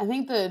mean, I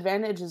think the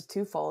advantage is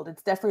twofold.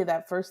 It's definitely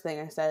that first thing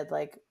I said,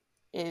 like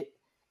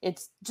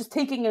it's just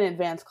taking an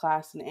advanced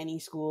class in any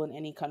school in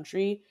any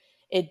country.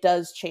 It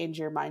does change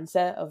your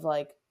mindset of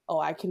like, oh,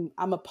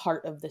 I'm a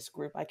part of this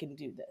group. I can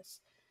do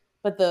this.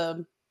 But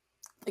the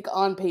like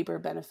on paper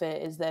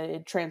benefit is that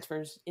it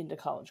transfers into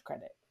college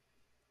credit.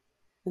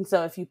 And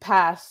so if you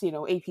pass,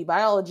 AP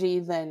biology,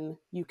 then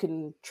you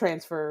can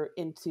transfer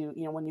into,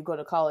 when you go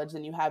to college,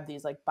 then you have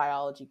these like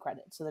biology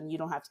credits. So then you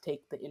don't have to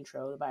take the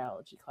intro to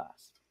biology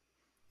class,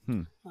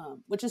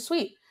 which is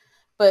sweet.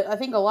 But I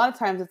think a lot of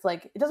times it's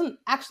like, it doesn't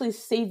actually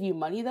save you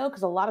money though,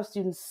 because a lot of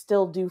students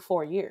still do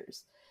 4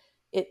 years.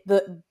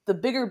 The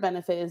bigger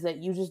benefit is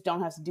that you just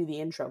don't have to do the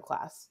intro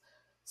class.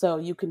 So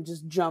you can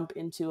just jump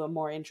into a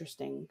more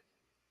interesting,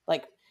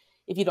 like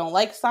if you don't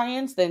like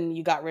science, then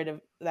you got rid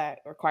of that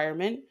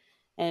requirement.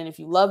 And if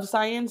you love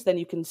science, then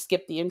you can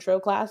skip the intro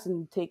class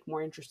and take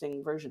more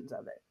interesting versions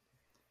of it.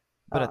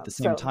 But at the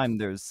same time,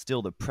 there's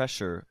still the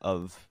pressure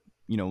of,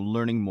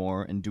 learning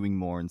more and doing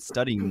more and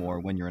studying more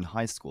when you're in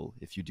high school,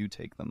 if you do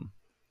take them.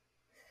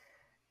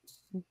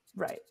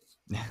 Right.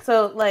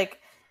 So, like,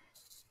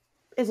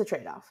 it's a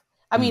trade-off.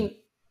 I mean,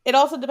 it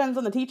also depends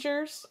on the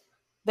teachers.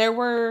 There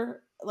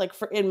were, like,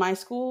 in my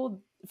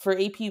school, for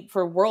AP,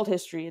 for world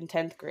history in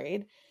 10th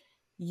grade,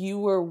 you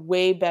were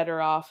way better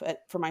off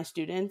for my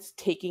students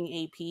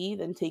taking AP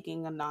than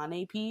taking a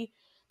non-AP,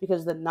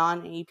 because the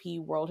non-AP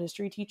world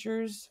history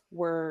teachers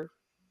were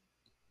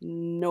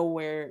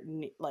nowhere,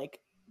 like,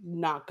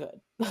 not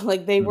good.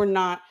 Like, they would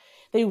not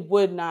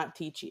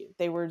teach you.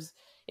 It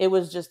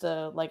was just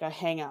a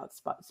hangout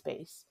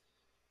space.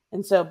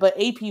 And so, but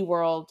AP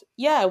World,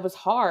 yeah, it was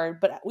hard,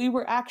 but we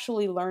were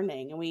actually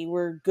learning, and we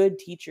were good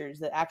teachers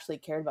that actually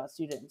cared about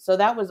students. So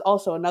that was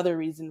also another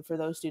reason for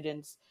those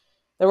students.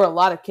 There were a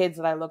lot of kids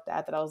that I looked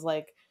at that I was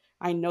like,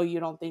 I know you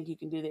don't think you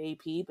can do the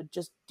AP, but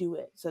just do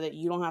it so that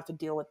you don't have to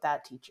deal with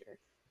that teacher.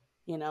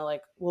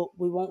 Like,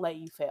 we won't let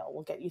you fail.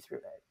 We'll get you through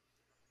it.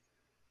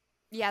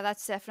 Yeah,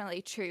 that's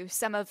definitely true.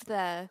 Some of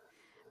the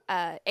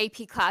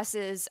AP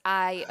classes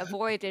I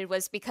avoided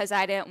was because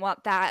I didn't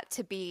want that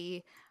to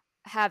be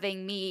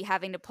having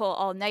to pull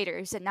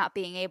all-nighters and not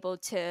being able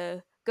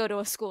to go to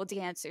a school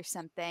dance or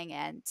something.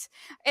 And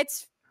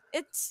it's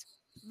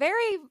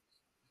very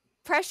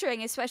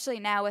pressuring, especially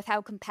now with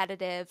how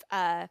competitive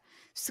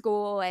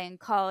school and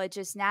college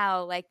is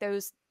now. Like,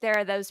 there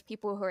are those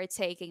people who are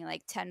taking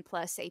like 10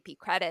 plus AP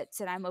credits,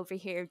 and I'm over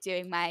here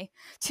doing my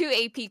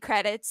 2 AP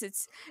credits.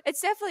 It's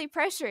definitely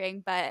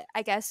pressuring, but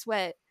I guess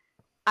what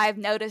I've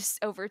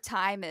noticed over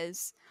time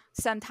is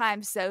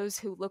sometimes those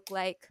who look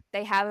like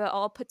they have it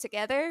all put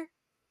together,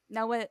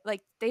 no one,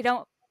 like, they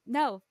don't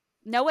know.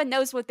 No one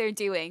knows what they're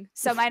doing.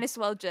 So might as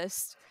well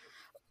just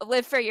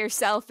live for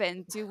yourself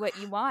and do what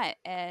you want.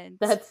 And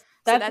That's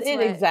so that's it,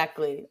 what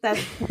exactly.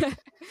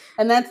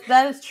 And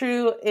that is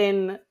true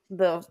in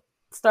the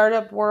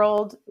startup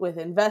world with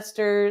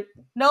investors.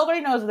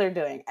 Nobody knows what they're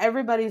doing.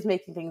 Everybody's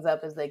making things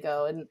up as they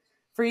go. And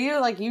for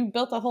you, like, you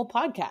built a whole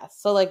podcast.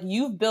 So, like,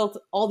 you've built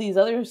all these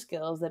other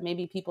skills that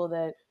maybe people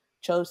that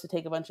chose to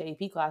take a bunch of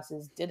AP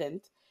classes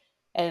didn't.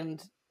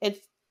 And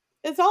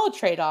it's all a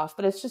trade-off,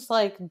 but it's just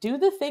like, do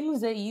the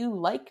things that you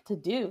like to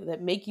do,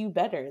 that make you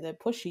better,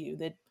 that push you,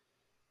 that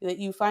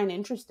you find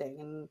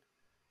interesting,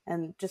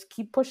 and just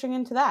keep pushing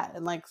into that,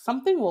 and like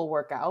something will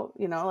work out,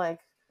 like,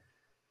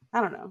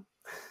 I don't know.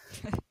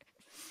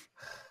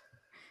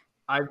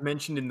 I've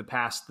mentioned in the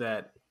past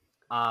that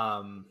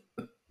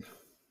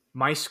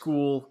my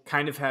school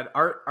kind of had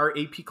our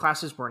AP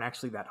classes weren't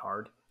actually that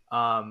hard.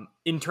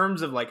 In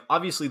terms of, like,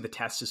 obviously the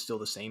test is still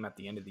the same at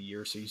the end of the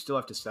year, so you still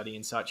have to study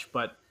and such,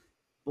 but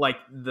like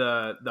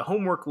the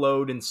homework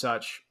load and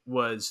such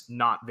was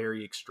not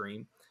very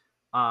extreme.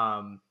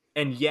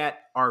 And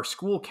yet our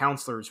school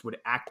counselors would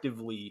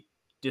actively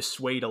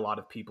dissuade a lot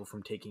of people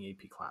from taking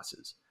AP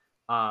classes.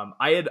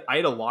 I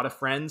had a lot of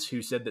friends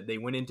who said that they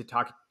went in to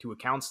talk to a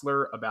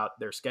counselor about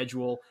their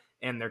schedule,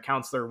 and their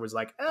counselor was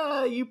like,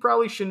 you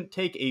probably shouldn't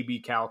take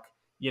AB Calc,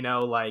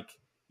 like,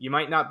 you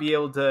might not be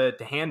able to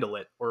handle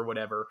it or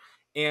whatever.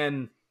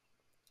 And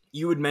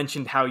you had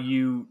mentioned how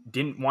you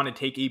didn't want to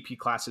take AP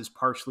classes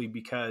partially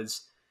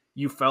because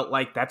you felt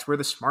like that's where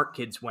the smart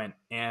kids went.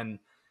 And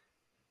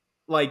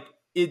like,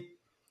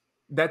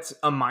 that's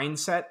a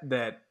mindset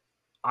that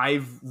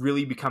I've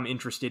really become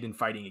interested in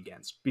fighting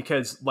against,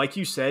 because like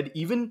you said,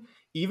 even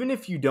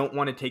if you don't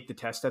want to take the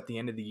test at the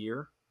end of the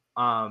year,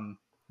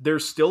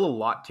 there's still a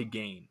lot to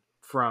gain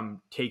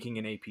from taking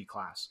an AP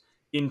class,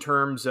 in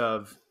terms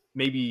of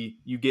maybe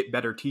you get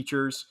better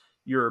teachers,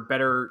 you're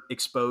better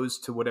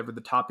exposed to whatever the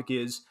topic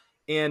is.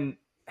 And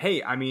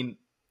hey, I mean,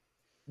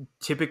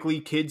 typically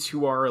kids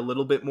who are a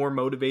little bit more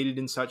motivated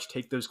and such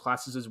take those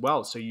classes as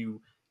well. So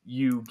you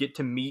get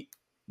to meet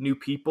new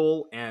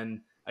people,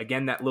 and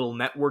again, that little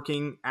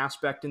networking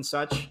aspect and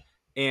such.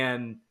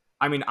 And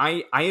I mean,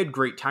 I had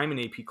great time in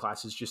AP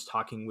classes just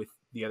talking with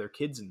the other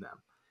kids in them.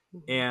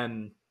 Mm-hmm.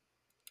 And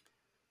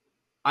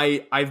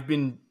I've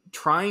been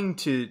trying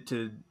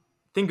to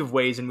think of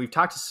ways, and we've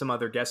talked to some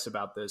other guests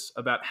about this,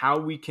 about how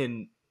we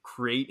can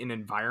create an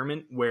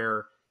environment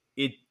where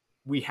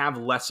we have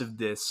less of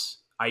this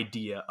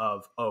idea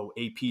of, oh,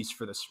 AP's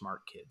for the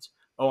smart kids.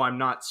 Oh, I'm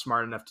not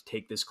smart enough to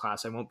take this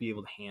class, I won't be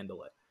able to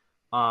handle it.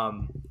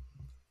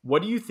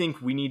 What do you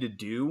think we need to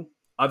do,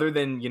 other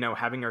than,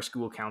 having our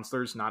school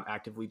counselors not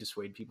actively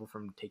dissuade people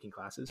from taking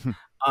classes?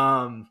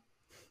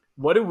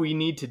 What do we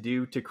need to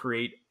do to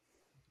create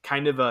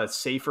kind of a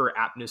safer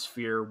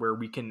atmosphere where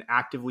we can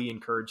actively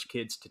encourage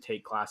kids to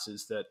take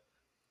classes that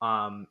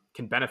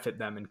can benefit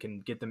them and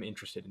can get them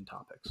interested in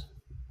topics?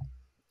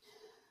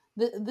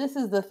 This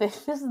is the thing.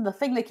 This is the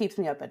thing that keeps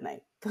me up at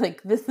night.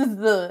 Like, because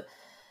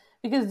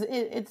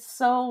it's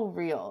so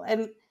real,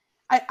 and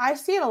I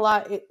see it a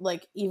lot.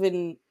 Like,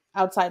 even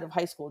outside of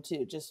high school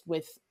too, just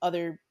with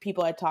other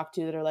people I talk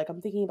to that are like,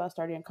 I'm thinking about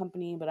starting a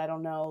company, but I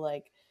don't know,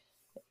 like,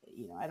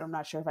 I'm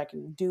not sure if I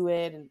can do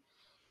it. And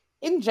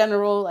in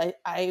general,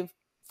 I've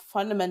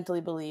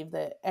fundamentally believe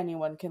that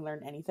anyone can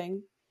learn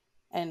anything,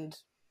 and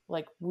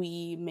like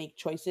we make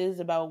choices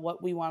about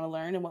what we want to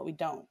learn and what we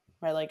don't,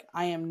 right? Like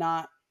I am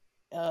not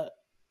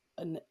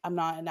I'm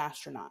not an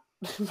astronaut,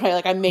 right?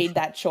 Like I made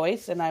that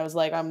choice and I was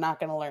like, I'm not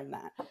going to learn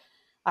that.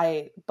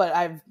 But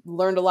I've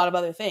learned a lot of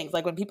other things.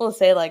 Like when people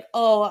say like,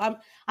 oh,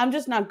 I'm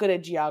just not good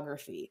at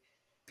geography,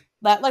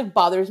 that like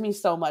bothers me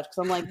so much, because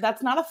I'm like,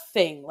 that's not a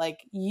thing. Like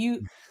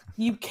you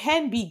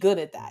can be good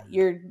at that.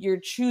 You're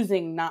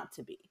choosing not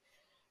to be,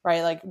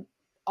 right? Like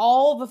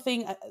all the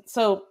thing.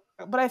 So,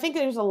 but I think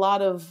there's a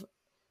lot of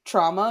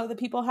trauma that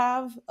people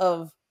have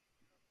of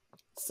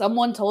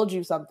someone told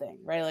you something,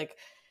 right? Like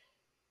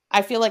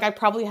I feel like I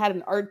probably had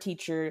an art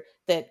teacher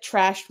that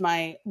trashed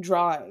my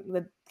drawing,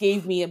 that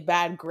gave me a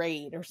bad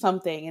grade or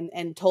something,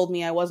 and told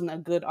me I wasn't a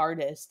good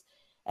artist.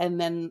 And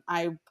then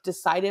I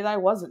decided I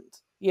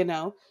wasn't, you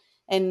know?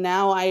 And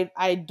now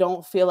I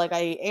don't feel like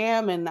I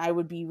am, and I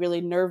would be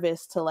really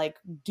nervous to like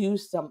do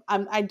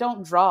I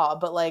don't draw,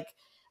 but like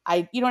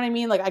you know what I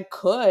mean? Like I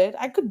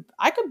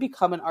could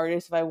become an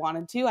artist if I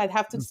wanted to. I'd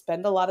have to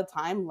spend a lot of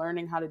time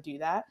learning how to do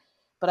that,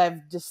 but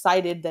I've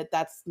decided that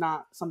that's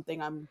not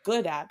something I'm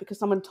good at because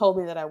someone told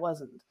me that I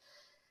wasn't.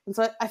 And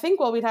so I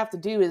think what we'd have to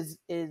do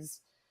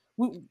is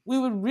we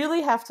would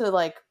really have to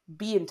like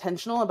be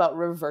intentional about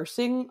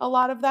reversing a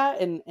lot of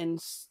that,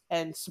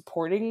 and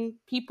supporting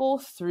people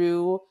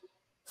through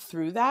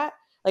that.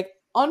 Like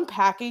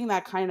unpacking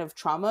that kind of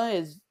trauma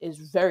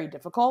is very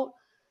difficult,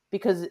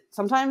 because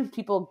sometimes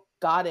people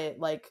got it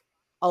like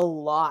a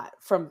lot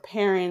from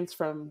parents,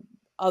 from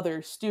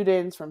other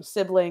students, from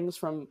siblings,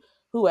 from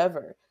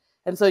whoever.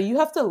 And so you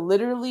have to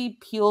literally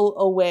peel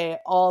away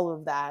all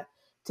of that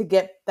to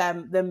get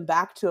them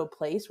back to a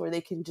place where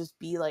they can just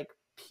be like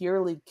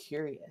purely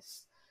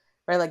curious,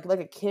 right? Like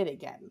a kid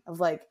again,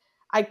 of like,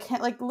 I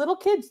can't, like little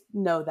kids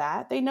know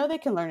that. They know they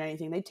can learn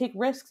anything. They take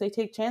risks, they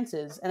take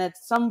chances. And at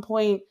some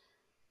point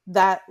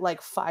that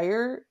like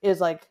fire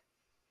is like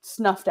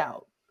snuffed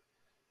out,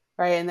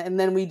 right? And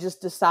then we just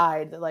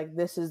decide that like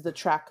this is the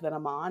track that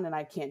I'm on and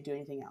I can't do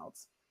anything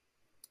else.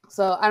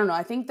 So I don't know.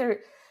 I think there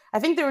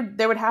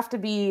would have to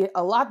be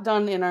a lot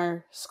done in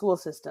our school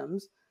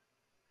systems,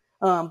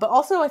 but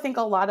also I think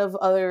a lot of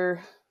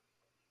other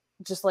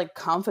just like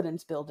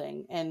confidence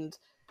building and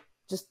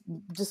just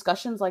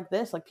discussions like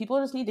this. Like people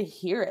just need to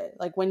hear it.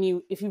 Like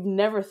if you've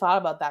never thought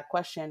about that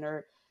question,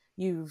 or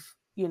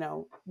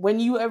when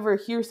you ever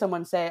hear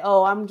someone say,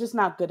 "Oh, I'm just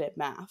not good at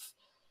math,"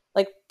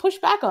 like push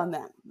back on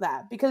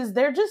that, because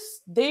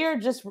they are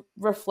just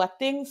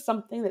reflecting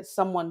something that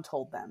someone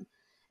told them,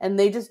 and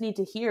they just need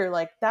to hear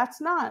like that's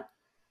not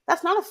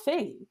a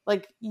thing.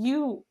 Like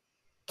you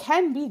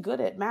can be good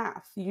at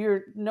math.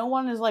 No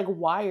one is like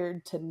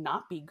wired to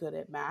not be good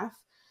at math.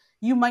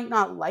 You might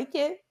not like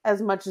it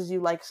as much as you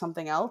like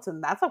something else,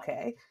 and that's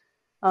okay.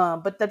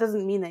 But that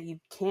doesn't mean that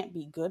you can't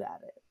be good at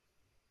it.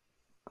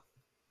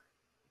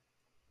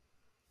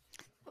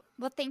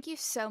 Well, thank you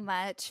so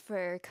much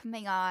for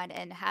coming on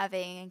and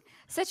having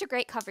such a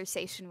great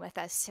conversation with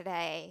us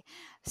today.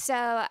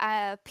 So,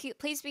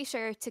 please be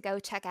sure to go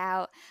check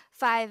out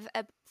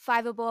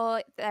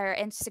Fiveable. Their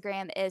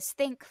Instagram is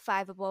Think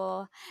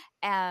Fiveable,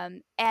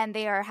 and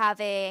they are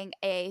having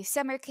a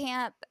summer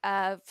camp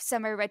of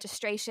summer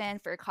registration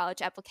for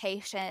college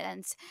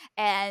applications.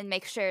 And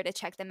make sure to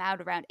check them out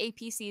around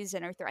AP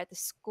season or throughout the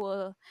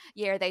school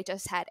year. They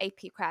just had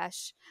AP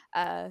Crash.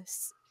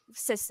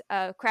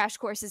 Crash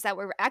courses that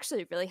were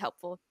actually really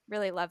helpful.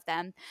 Really love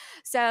them.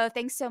 So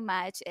thanks so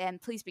much.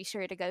 And please be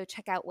sure to go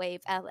check out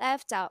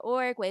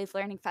wavelf.org, Wave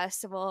Learning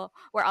Festival.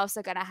 We're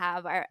also going to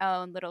have our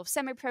own little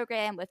summer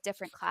program with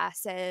different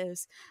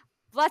classes,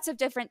 lots of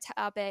different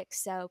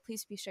topics. So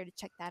please be sure to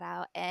check that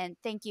out. And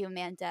thank you,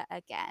 Amanda,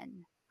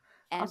 again.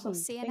 And we'll Awesome.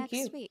 see you Thank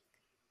next you. week.